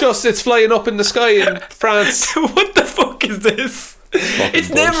is. It's flying up in the sky in France. What the fuck is this? It's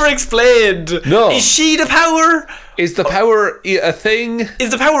never explained. No. Is she the power? Is the power a thing?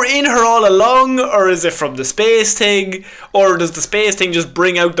 Is the power in her all along, or is it from the space thing? Or does the space thing just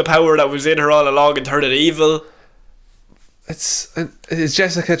bring out the power that was in her all along and turn it evil? Is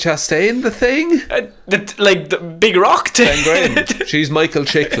Jessica Chastain the thing? The big rock thing. She's Michael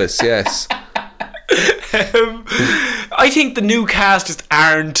Chiklis, yes. I think the new cast just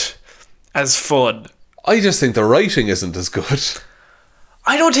aren't as fun. I just think the writing isn't as good.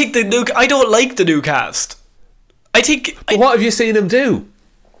 I don't like the new cast. But what have you seen him do?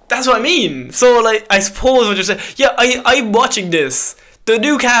 That's what I mean. So, like, I suppose what you're saying. Yeah, I'm watching this. The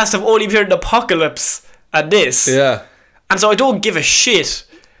new cast have only appeared in Apocalypse and this. Yeah. And so I don't give a shit.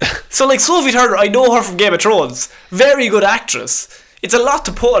 So, like, Sophie Turner, I know her from Game of Thrones. Very good actress. It's a lot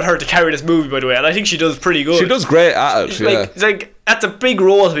to put on her to carry this movie, by the way, and I think she does pretty good. She does great at it, yeah. Like, that's a big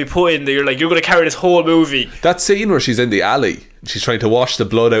role to be put in. That you're going to carry this whole movie. That scene where she's in the alley, she's trying to wash the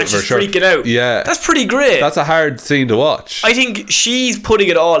blood out of her shirt. She's freaking out. Yeah. That's pretty great. That's a hard scene to watch. I think she's putting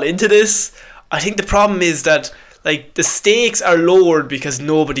it all into this. I think the problem is that, like, the stakes are lowered because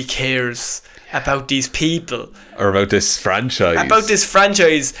nobody cares about these people or about this franchise.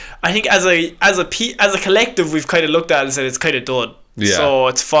 I think as a collective, we've kind of looked at it and said it's kind of done. Yeah. So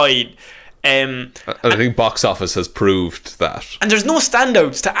it's fine. And I think box office has proved that. And there's no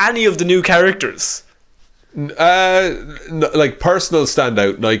standouts to any of the new characters. Like, personal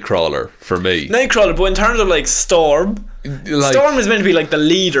standout, Nightcrawler for me. Nightcrawler, but in terms of, like, Storm is meant to be like the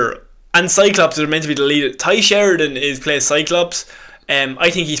leader, and Cyclops is meant to be the leader. Ty Sheridan plays Cyclops. I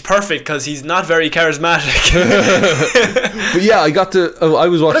think he's perfect because he's not very charismatic. But yeah, I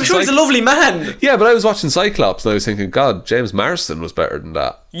was watching. But I'm sure he's a lovely man. Yeah, but I was watching Cyclops and I was thinking, God, James Marsden was better than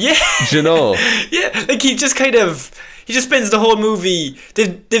that. Yeah. Do you know? Yeah, like he just spends the whole movie.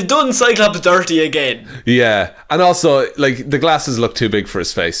 They've done Cyclops dirty again. Yeah, and also, like, the glasses look too big for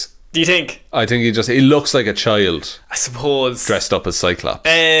his face. Do you think? I think he looks like a child. I suppose. Dressed up as Cyclops.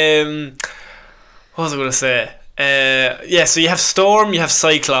 What was I going to say? So you have Storm, you have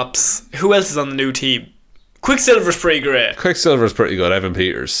Cyclops. Who else is on the new team? Quicksilver's pretty great. Quicksilver's pretty good. Evan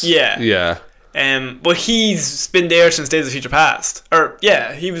Peters. Yeah. But he's been there since Days of Future Past.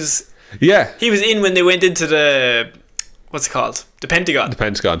 He was. Yeah. He was in when they went into the, what's it called? The Pentagon. The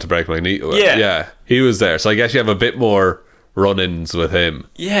Pentagon to break Magneto. Yeah. He was there. So I guess you have a bit more run-ins with him.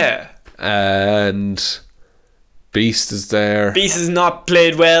 Yeah. And Beast is there. Beast is not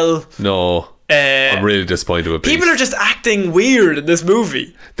played well. No. I'm really disappointed with Beast. People are just acting weird in this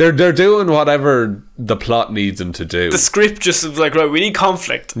movie. They're doing whatever the plot needs them to do. The script just is like, right, we need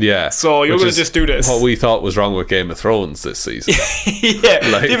conflict. Yeah. So you're Which going to is just do this. What we thought was wrong with Game of Thrones this season. Yeah.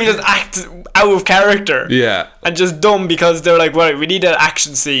 Like- People just act out of character. Yeah. And just dumb because they're like, right, we need an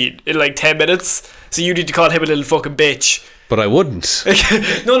action scene in like 10 minutes. So you need to call him a little fucking bitch. But I wouldn't.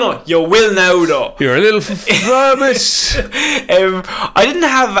 No, you will now though. You're a little vermouth. I didn't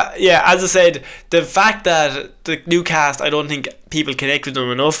have, as I said, the fact that the new cast, I don't think people connect with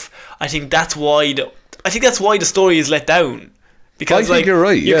them enough. I think that's why the story is let down. Because I think you're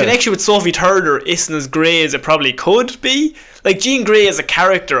right, your yeah. connection with Sophie Turner isn't as grey as it probably could be. Like Jean Grey as a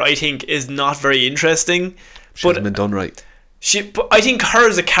character, I think, is not very interesting. She hasn't been done right. But I think her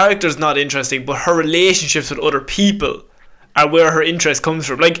as a character is not interesting, but her relationships with other people are where her interest comes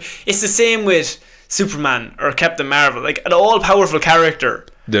from. Like, it's the same with Superman or Captain Marvel. Like, an all-powerful character,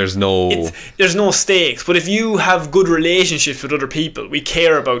 There's no stakes. But if you have good relationships with other people, we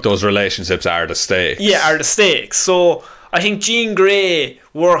care about those relationships are the stake. Yeah, are the stakes. So I think Jean Grey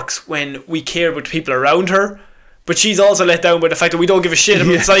works when we care about the people around her. But she's also let down by the fact that we don't give a shit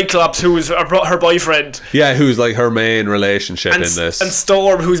about Cyclops, who is her boyfriend. Yeah, who's like her main relationship in this. And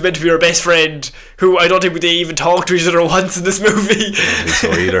Storm, who's meant to be her best friend, who I don't think they even talk to each other once in this movie. I don't think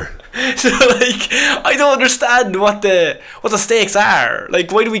so either. So like, I don't understand what the stakes are.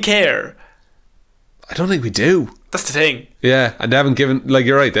 Like, why do we care? I don't think we do. That's the thing. Yeah, and they haven't given, like,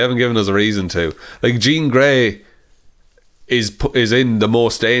 you're right, they haven't given us a reason to. Like, Jean Grey is in the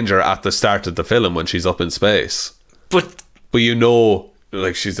most danger at the start of the film when she's up in space. But you know,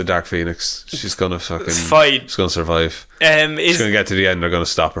 like, she's the Dark Phoenix. She's gonna fucking... it's fine. She's gonna survive. She's gonna get to the end, they're gonna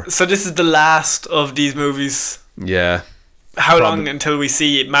stop her. So this is the last of these movies. Yeah. How long until we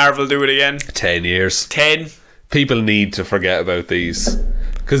see Marvel do it again? 10 years. 10? People need to forget about these.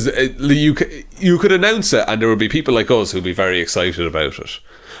 Because you could announce it and there would be people like us who'd be very excited about it.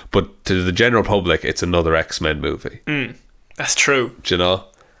 But to the general public, it's another X-Men movie. That's true. Do you know?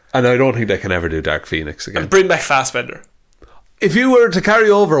 And I don't think they can ever do Dark Phoenix again. And bring back Fassbender. If you were to carry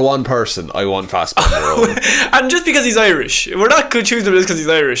over one person, I want Fassbender over. And just because he's Irish. We're not going to choose him just because he's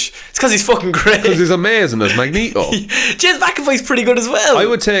Irish. It's because he's fucking great. Because he's amazing as Magneto. James McAvoy's pretty good as well. I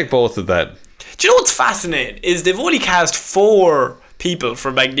would take both of them. Do you know what's fascinating? Is they've only cast 4 people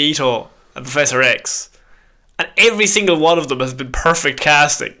for Magneto and Professor X. And every single one of them has been perfect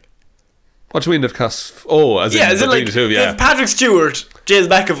casting. What do you mean they've cast... Oh, as in is it between like the two, yeah. they've Patrick Stewart, James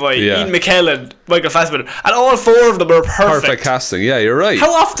McAvoy, Yeah. Ian McKellen, Michael Fassbender, and all 4 of them are perfect. Perfect casting, yeah, you're right.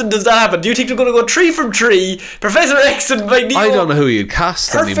 How often does that happen? Do you think they're going to go 3 from 3? Professor X and Magneto. I don't know who you'd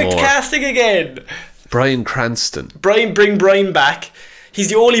cast Perfect anymore. casting again. Bryan Cranston. Bring Brian back. He's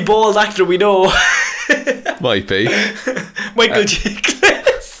the only bald actor we know. Might be. Michael Chiklis.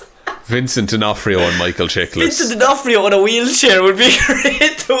 Vincent D'Onofrio and Michael Chiklis. Vincent D'Onofrio in a wheelchair would be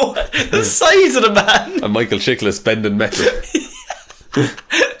great though. The size of the man. And Michael Chiklis bending metal.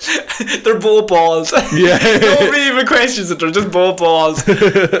 They're both balls. Yeah. Nobody even questions it. They're just both balls.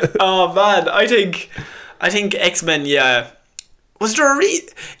 Oh man, I think X-Men. Yeah. Was there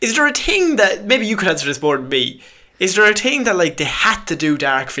is there a thing that maybe you could answer this more than me? Is there a thing that like they had to do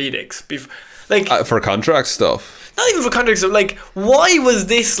Dark Phoenix For contract stuff. Not even for contracts. Like, why was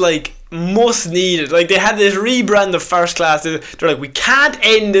this like must needed? Like, they had this rebrand of First Class. They're like, we can't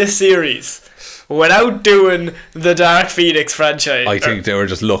end this series without doing the Dark Phoenix franchise. I think they were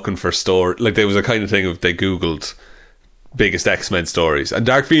just looking for story. Like, there was a kind of thing of they googled biggest X-Men stories, and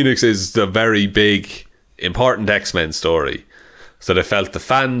Dark Phoenix is the very big, important X-Men story. So they felt the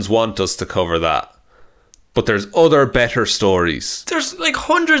fans want us to cover that. But there's other better stories. There's like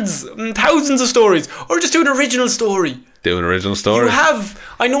hundreds and thousands of stories. Or just do an original story. Do an original story.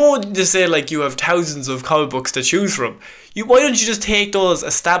 I know they say like you have thousands of comic books to choose from. Why don't you just take those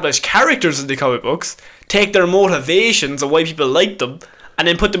established characters in the comic books, take their motivations and why people like them, and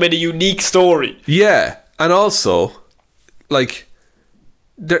then put them in a unique story? Yeah, and also, like,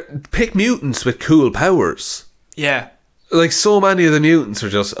 pick mutants with cool powers. Yeah. Like, so many of the mutants are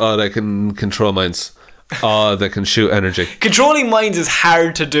just, they can control minds. They can shoot energy. Controlling minds is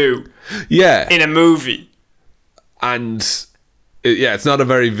hard to do. Yeah. In a movie. And it's not a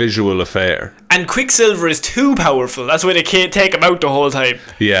very visual affair. And Quicksilver is too powerful. That's why they can't take him out the whole time.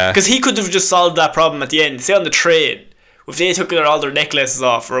 Yeah. Because he could have just solved that problem at the end. Say on the train, if they took all their necklaces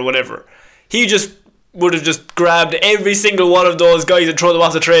off or whatever, he just would have just grabbed every single one of those guys and thrown them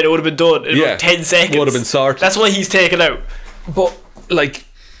off the train. It would have been done in about 10 seconds. Would have been sorted. That's why he's taken out. But like,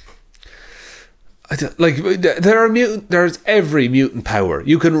 there are there's every mutant power.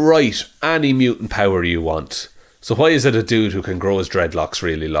 You can write any mutant power you want. So why is it a dude who can grow his dreadlocks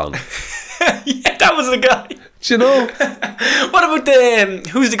really long? Yeah, that was the guy. Do you know? What about the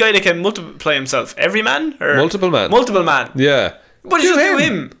who's the guy that can multiply himself? Everyman or Multiple Man. Multiple Man. Yeah. What did you do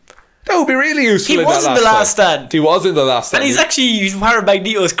him? That would be really useful. He was in The Last Stand. He was in The Last Stand. And he's actually part of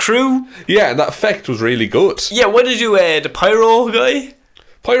Magneto's crew. Yeah, and that effect was really good. Yeah, what did you do? The Pyro guy?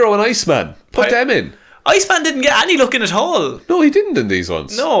 Pyro and Iceman. Put them in. Iceman didn't get any look in at all. No, he didn't in these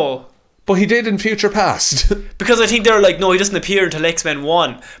ones. No. But he did in Future Past. Because I think they're like, no, he doesn't appear until X-Men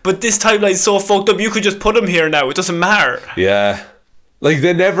 1. But this timeline's so fucked up, you could just put him here now. It doesn't matter. Yeah. Like,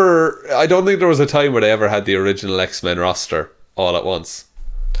 they never... I don't think there was a time where they ever had the original X-Men roster all at once.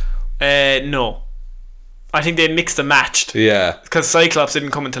 No. I think they mixed and matched. Yeah. Because Cyclops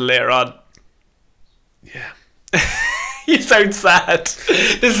didn't come until later on. Yeah. You sound sad.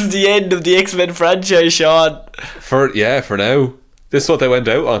 This is the end of the X-Men franchise, Sean. For now. This is what they went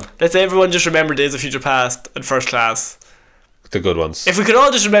out on. Let's everyone just remember Days of Future Past and First Class. The good ones. If we could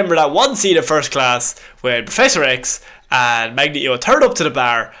all just remember that one scene of First Class when Professor X and Magneto turn up to the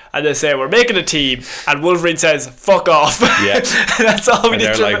bar and they say, we're making a team, and Wolverine says, fuck off. Yeah. That's all we And need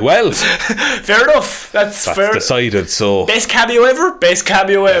they're to like, remember. well, Fair enough. That's fair. decided, so... Best cameo ever? Best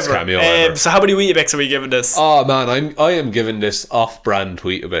cameo ever. cameo ever. So how many Weetabix are we giving this? Oh, man, I am giving this off-brand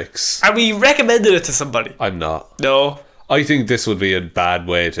Weetabix. And we recommended it to somebody. I'm not. No. I think this would be a bad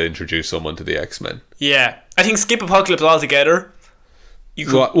way to introduce someone to the X-Men. Yeah. I think skip Apocalypse altogether. You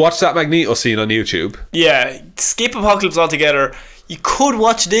could, Watch that Magneto scene on YouTube. yeah, skip Apocalypse altogether. You could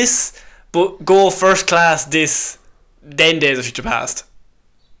watch this, but go First Class this, then Days of Future Past.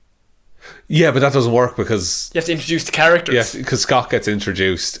 Yeah, but that doesn't work because... You have to introduce the characters. Yes, because Scott gets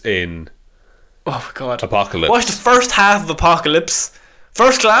introduced in Oh my god. Apocalypse. Watch the first half of Apocalypse.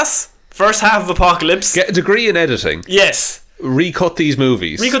 First Class, first half of Apocalypse. Get a degree in editing. Yes. Recut these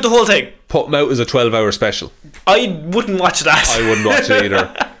movies. Recut the whole thing. Put them out as a 12-hour special. I wouldn't watch that. I wouldn't watch it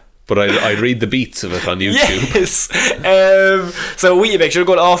either. But I'd read the beats of it on YouTube. Yes. So Weetabix, you're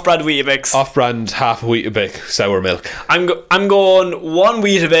going off-brand Weetabix. Off-brand half a Weetabix sour milk. I'm going one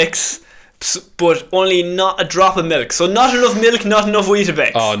Weetabix, but only not a drop of milk. So not enough milk, not enough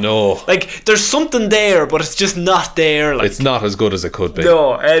Weetabix. Oh no. Like, there's something there, but it's just not there. Like, It's not as good as it could be.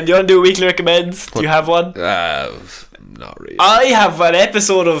 no. Do you want to do weekly recommends? Do you have one? Not really. I have an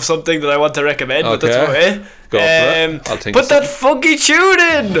episode of something that I want to recommend, but that's Okay. about it. Go for it. I'll think Put of that funky tune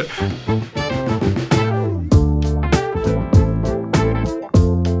in.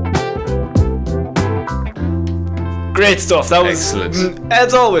 Great stuff. That was Excellent.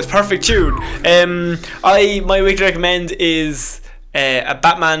 as always, perfect tune. My weekly recommend is a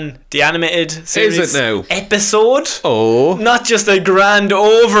Batman the Animated Series. Is it now? Episode. Oh. Not just a grand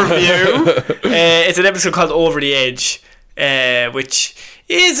overview. It's an episode called Over the Edge, which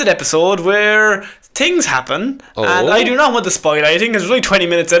is an episode where things happen, and I do not want to spoil anything because there's only 20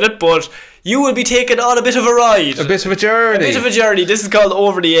 minutes in it, but you will be taken on a bit of a ride. A bit of a journey. A bit of a journey. This is called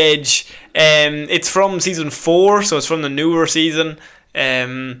Over the Edge. It's from season 4, so it's from the newer season.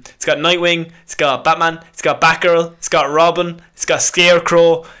 It's got Nightwing, it's got Batman, it's got Batgirl, it's got Robin, it's got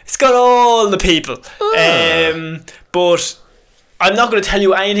Scarecrow, it's got all the people. But I'm not going to tell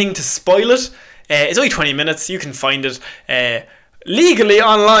you anything to spoil it. It's only 20 minutes. You can find it legally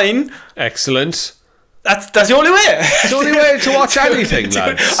online. Excellent. That's the only way. It's the only way to watch anything,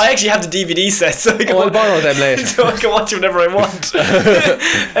 lads. I actually have the DVD set, so I can I'll borrow them later. so I can watch it whenever I want.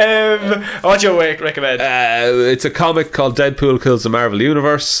 What's your recommend? It's a comic called Deadpool Kills the Marvel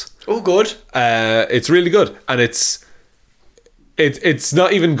Universe. Oh, good. It's really good, and it's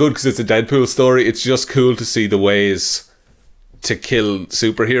not even good because it's a Deadpool story. It's just cool to see the ways to kill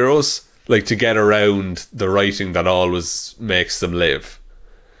superheroes, like to get around the writing that always makes them live.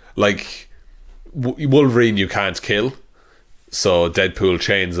 Like Wolverine, you can't kill, so Deadpool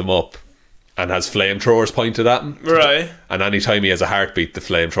chains him up and has flamethrowers pointed at him. Right. And anytime he has a heartbeat, the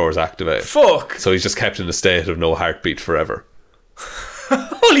flamethrowers activate. Fuck. So he's just kept in a state of no heartbeat forever.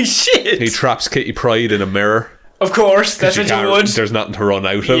 Holy shit. He traps Kitty Pryde in a mirror. Of course, that's what you would. There's nothing to run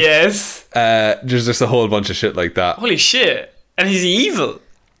out of. Yes. There's just a whole bunch of shit like that. Holy shit. And he's evil.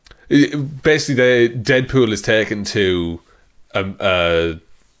 Basically, the Deadpool is taken to a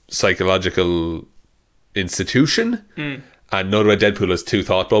psychological institution, and noted by Deadpool has 2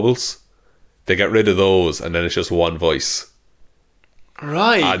 thought bubbles. They get rid of those, and then it's just one voice.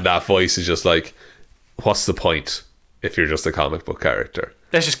 Right. And that voice is just like, what's the point if you're just a comic book character?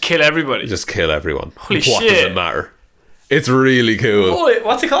 Let's just kill everybody. Just kill everyone. Holy what shit. does it matter? It's really cool. Oh,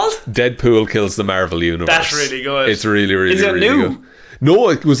 what's it called? Deadpool Kills the Marvel Universe. That's really good. It's really, really, Is it really new? good. No,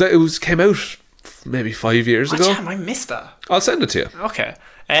 it came out maybe 5 years Oh, ago. damn, I missed that. I'll send it to you. Okay.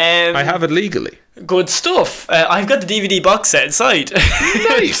 I have it legally. Good stuff. I've got the DVD box set inside.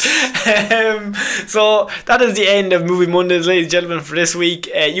 Nice. So that is the end of Movie Mondays, ladies and gentlemen, for this week.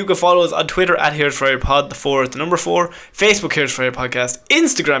 You can follow us on Twitter at Here's Friday Pod, the 4 is the number 4, Facebook Here's Friday Podcast,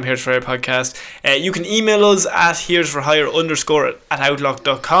 Instagram Here's Friday Podcast. You can email us at here'sforhire_ at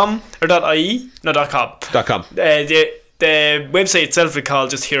outlook.com or .ie, no .com. .com. The website itself we call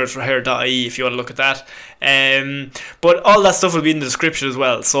just here'sforhire.ie if you want to look at that. But all that stuff will be in the description as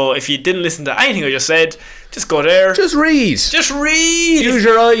well. So if you didn't listen to anything I just said, just go there. Just read. Just read. Use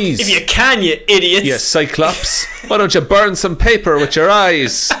your eyes. If you can, you idiots. Yes, Cyclops. Why don't you burn some paper with your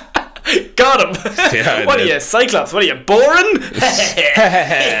eyes? Got him. Yeah, What are you, Cyclops? What are you, boring?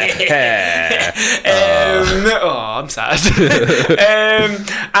 I'm sad.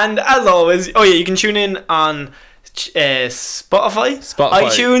 And as always, you can tune in on Spotify,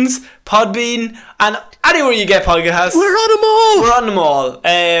 iTunes, Podbean, and anywhere you get podcasts. We're on them all.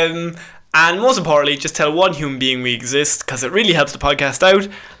 And most importantly, just tell one human being we exist, because it really helps the podcast out.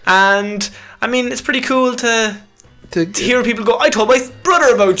 And I mean, it's pretty cool to hear people go, I told my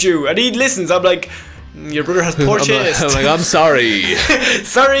brother about you, and he listens. I'm like, your brother has poor taste. I'm sorry.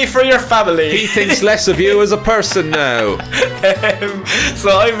 Sorry for your family. He thinks less of you as a person now.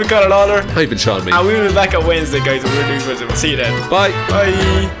 So I've been Conor Lawler. I've been Sean Mead. And we'll be back on Wednesday, guys, and we're doing Wednesday. We'll see you then. Bye.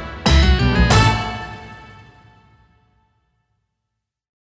 Bye.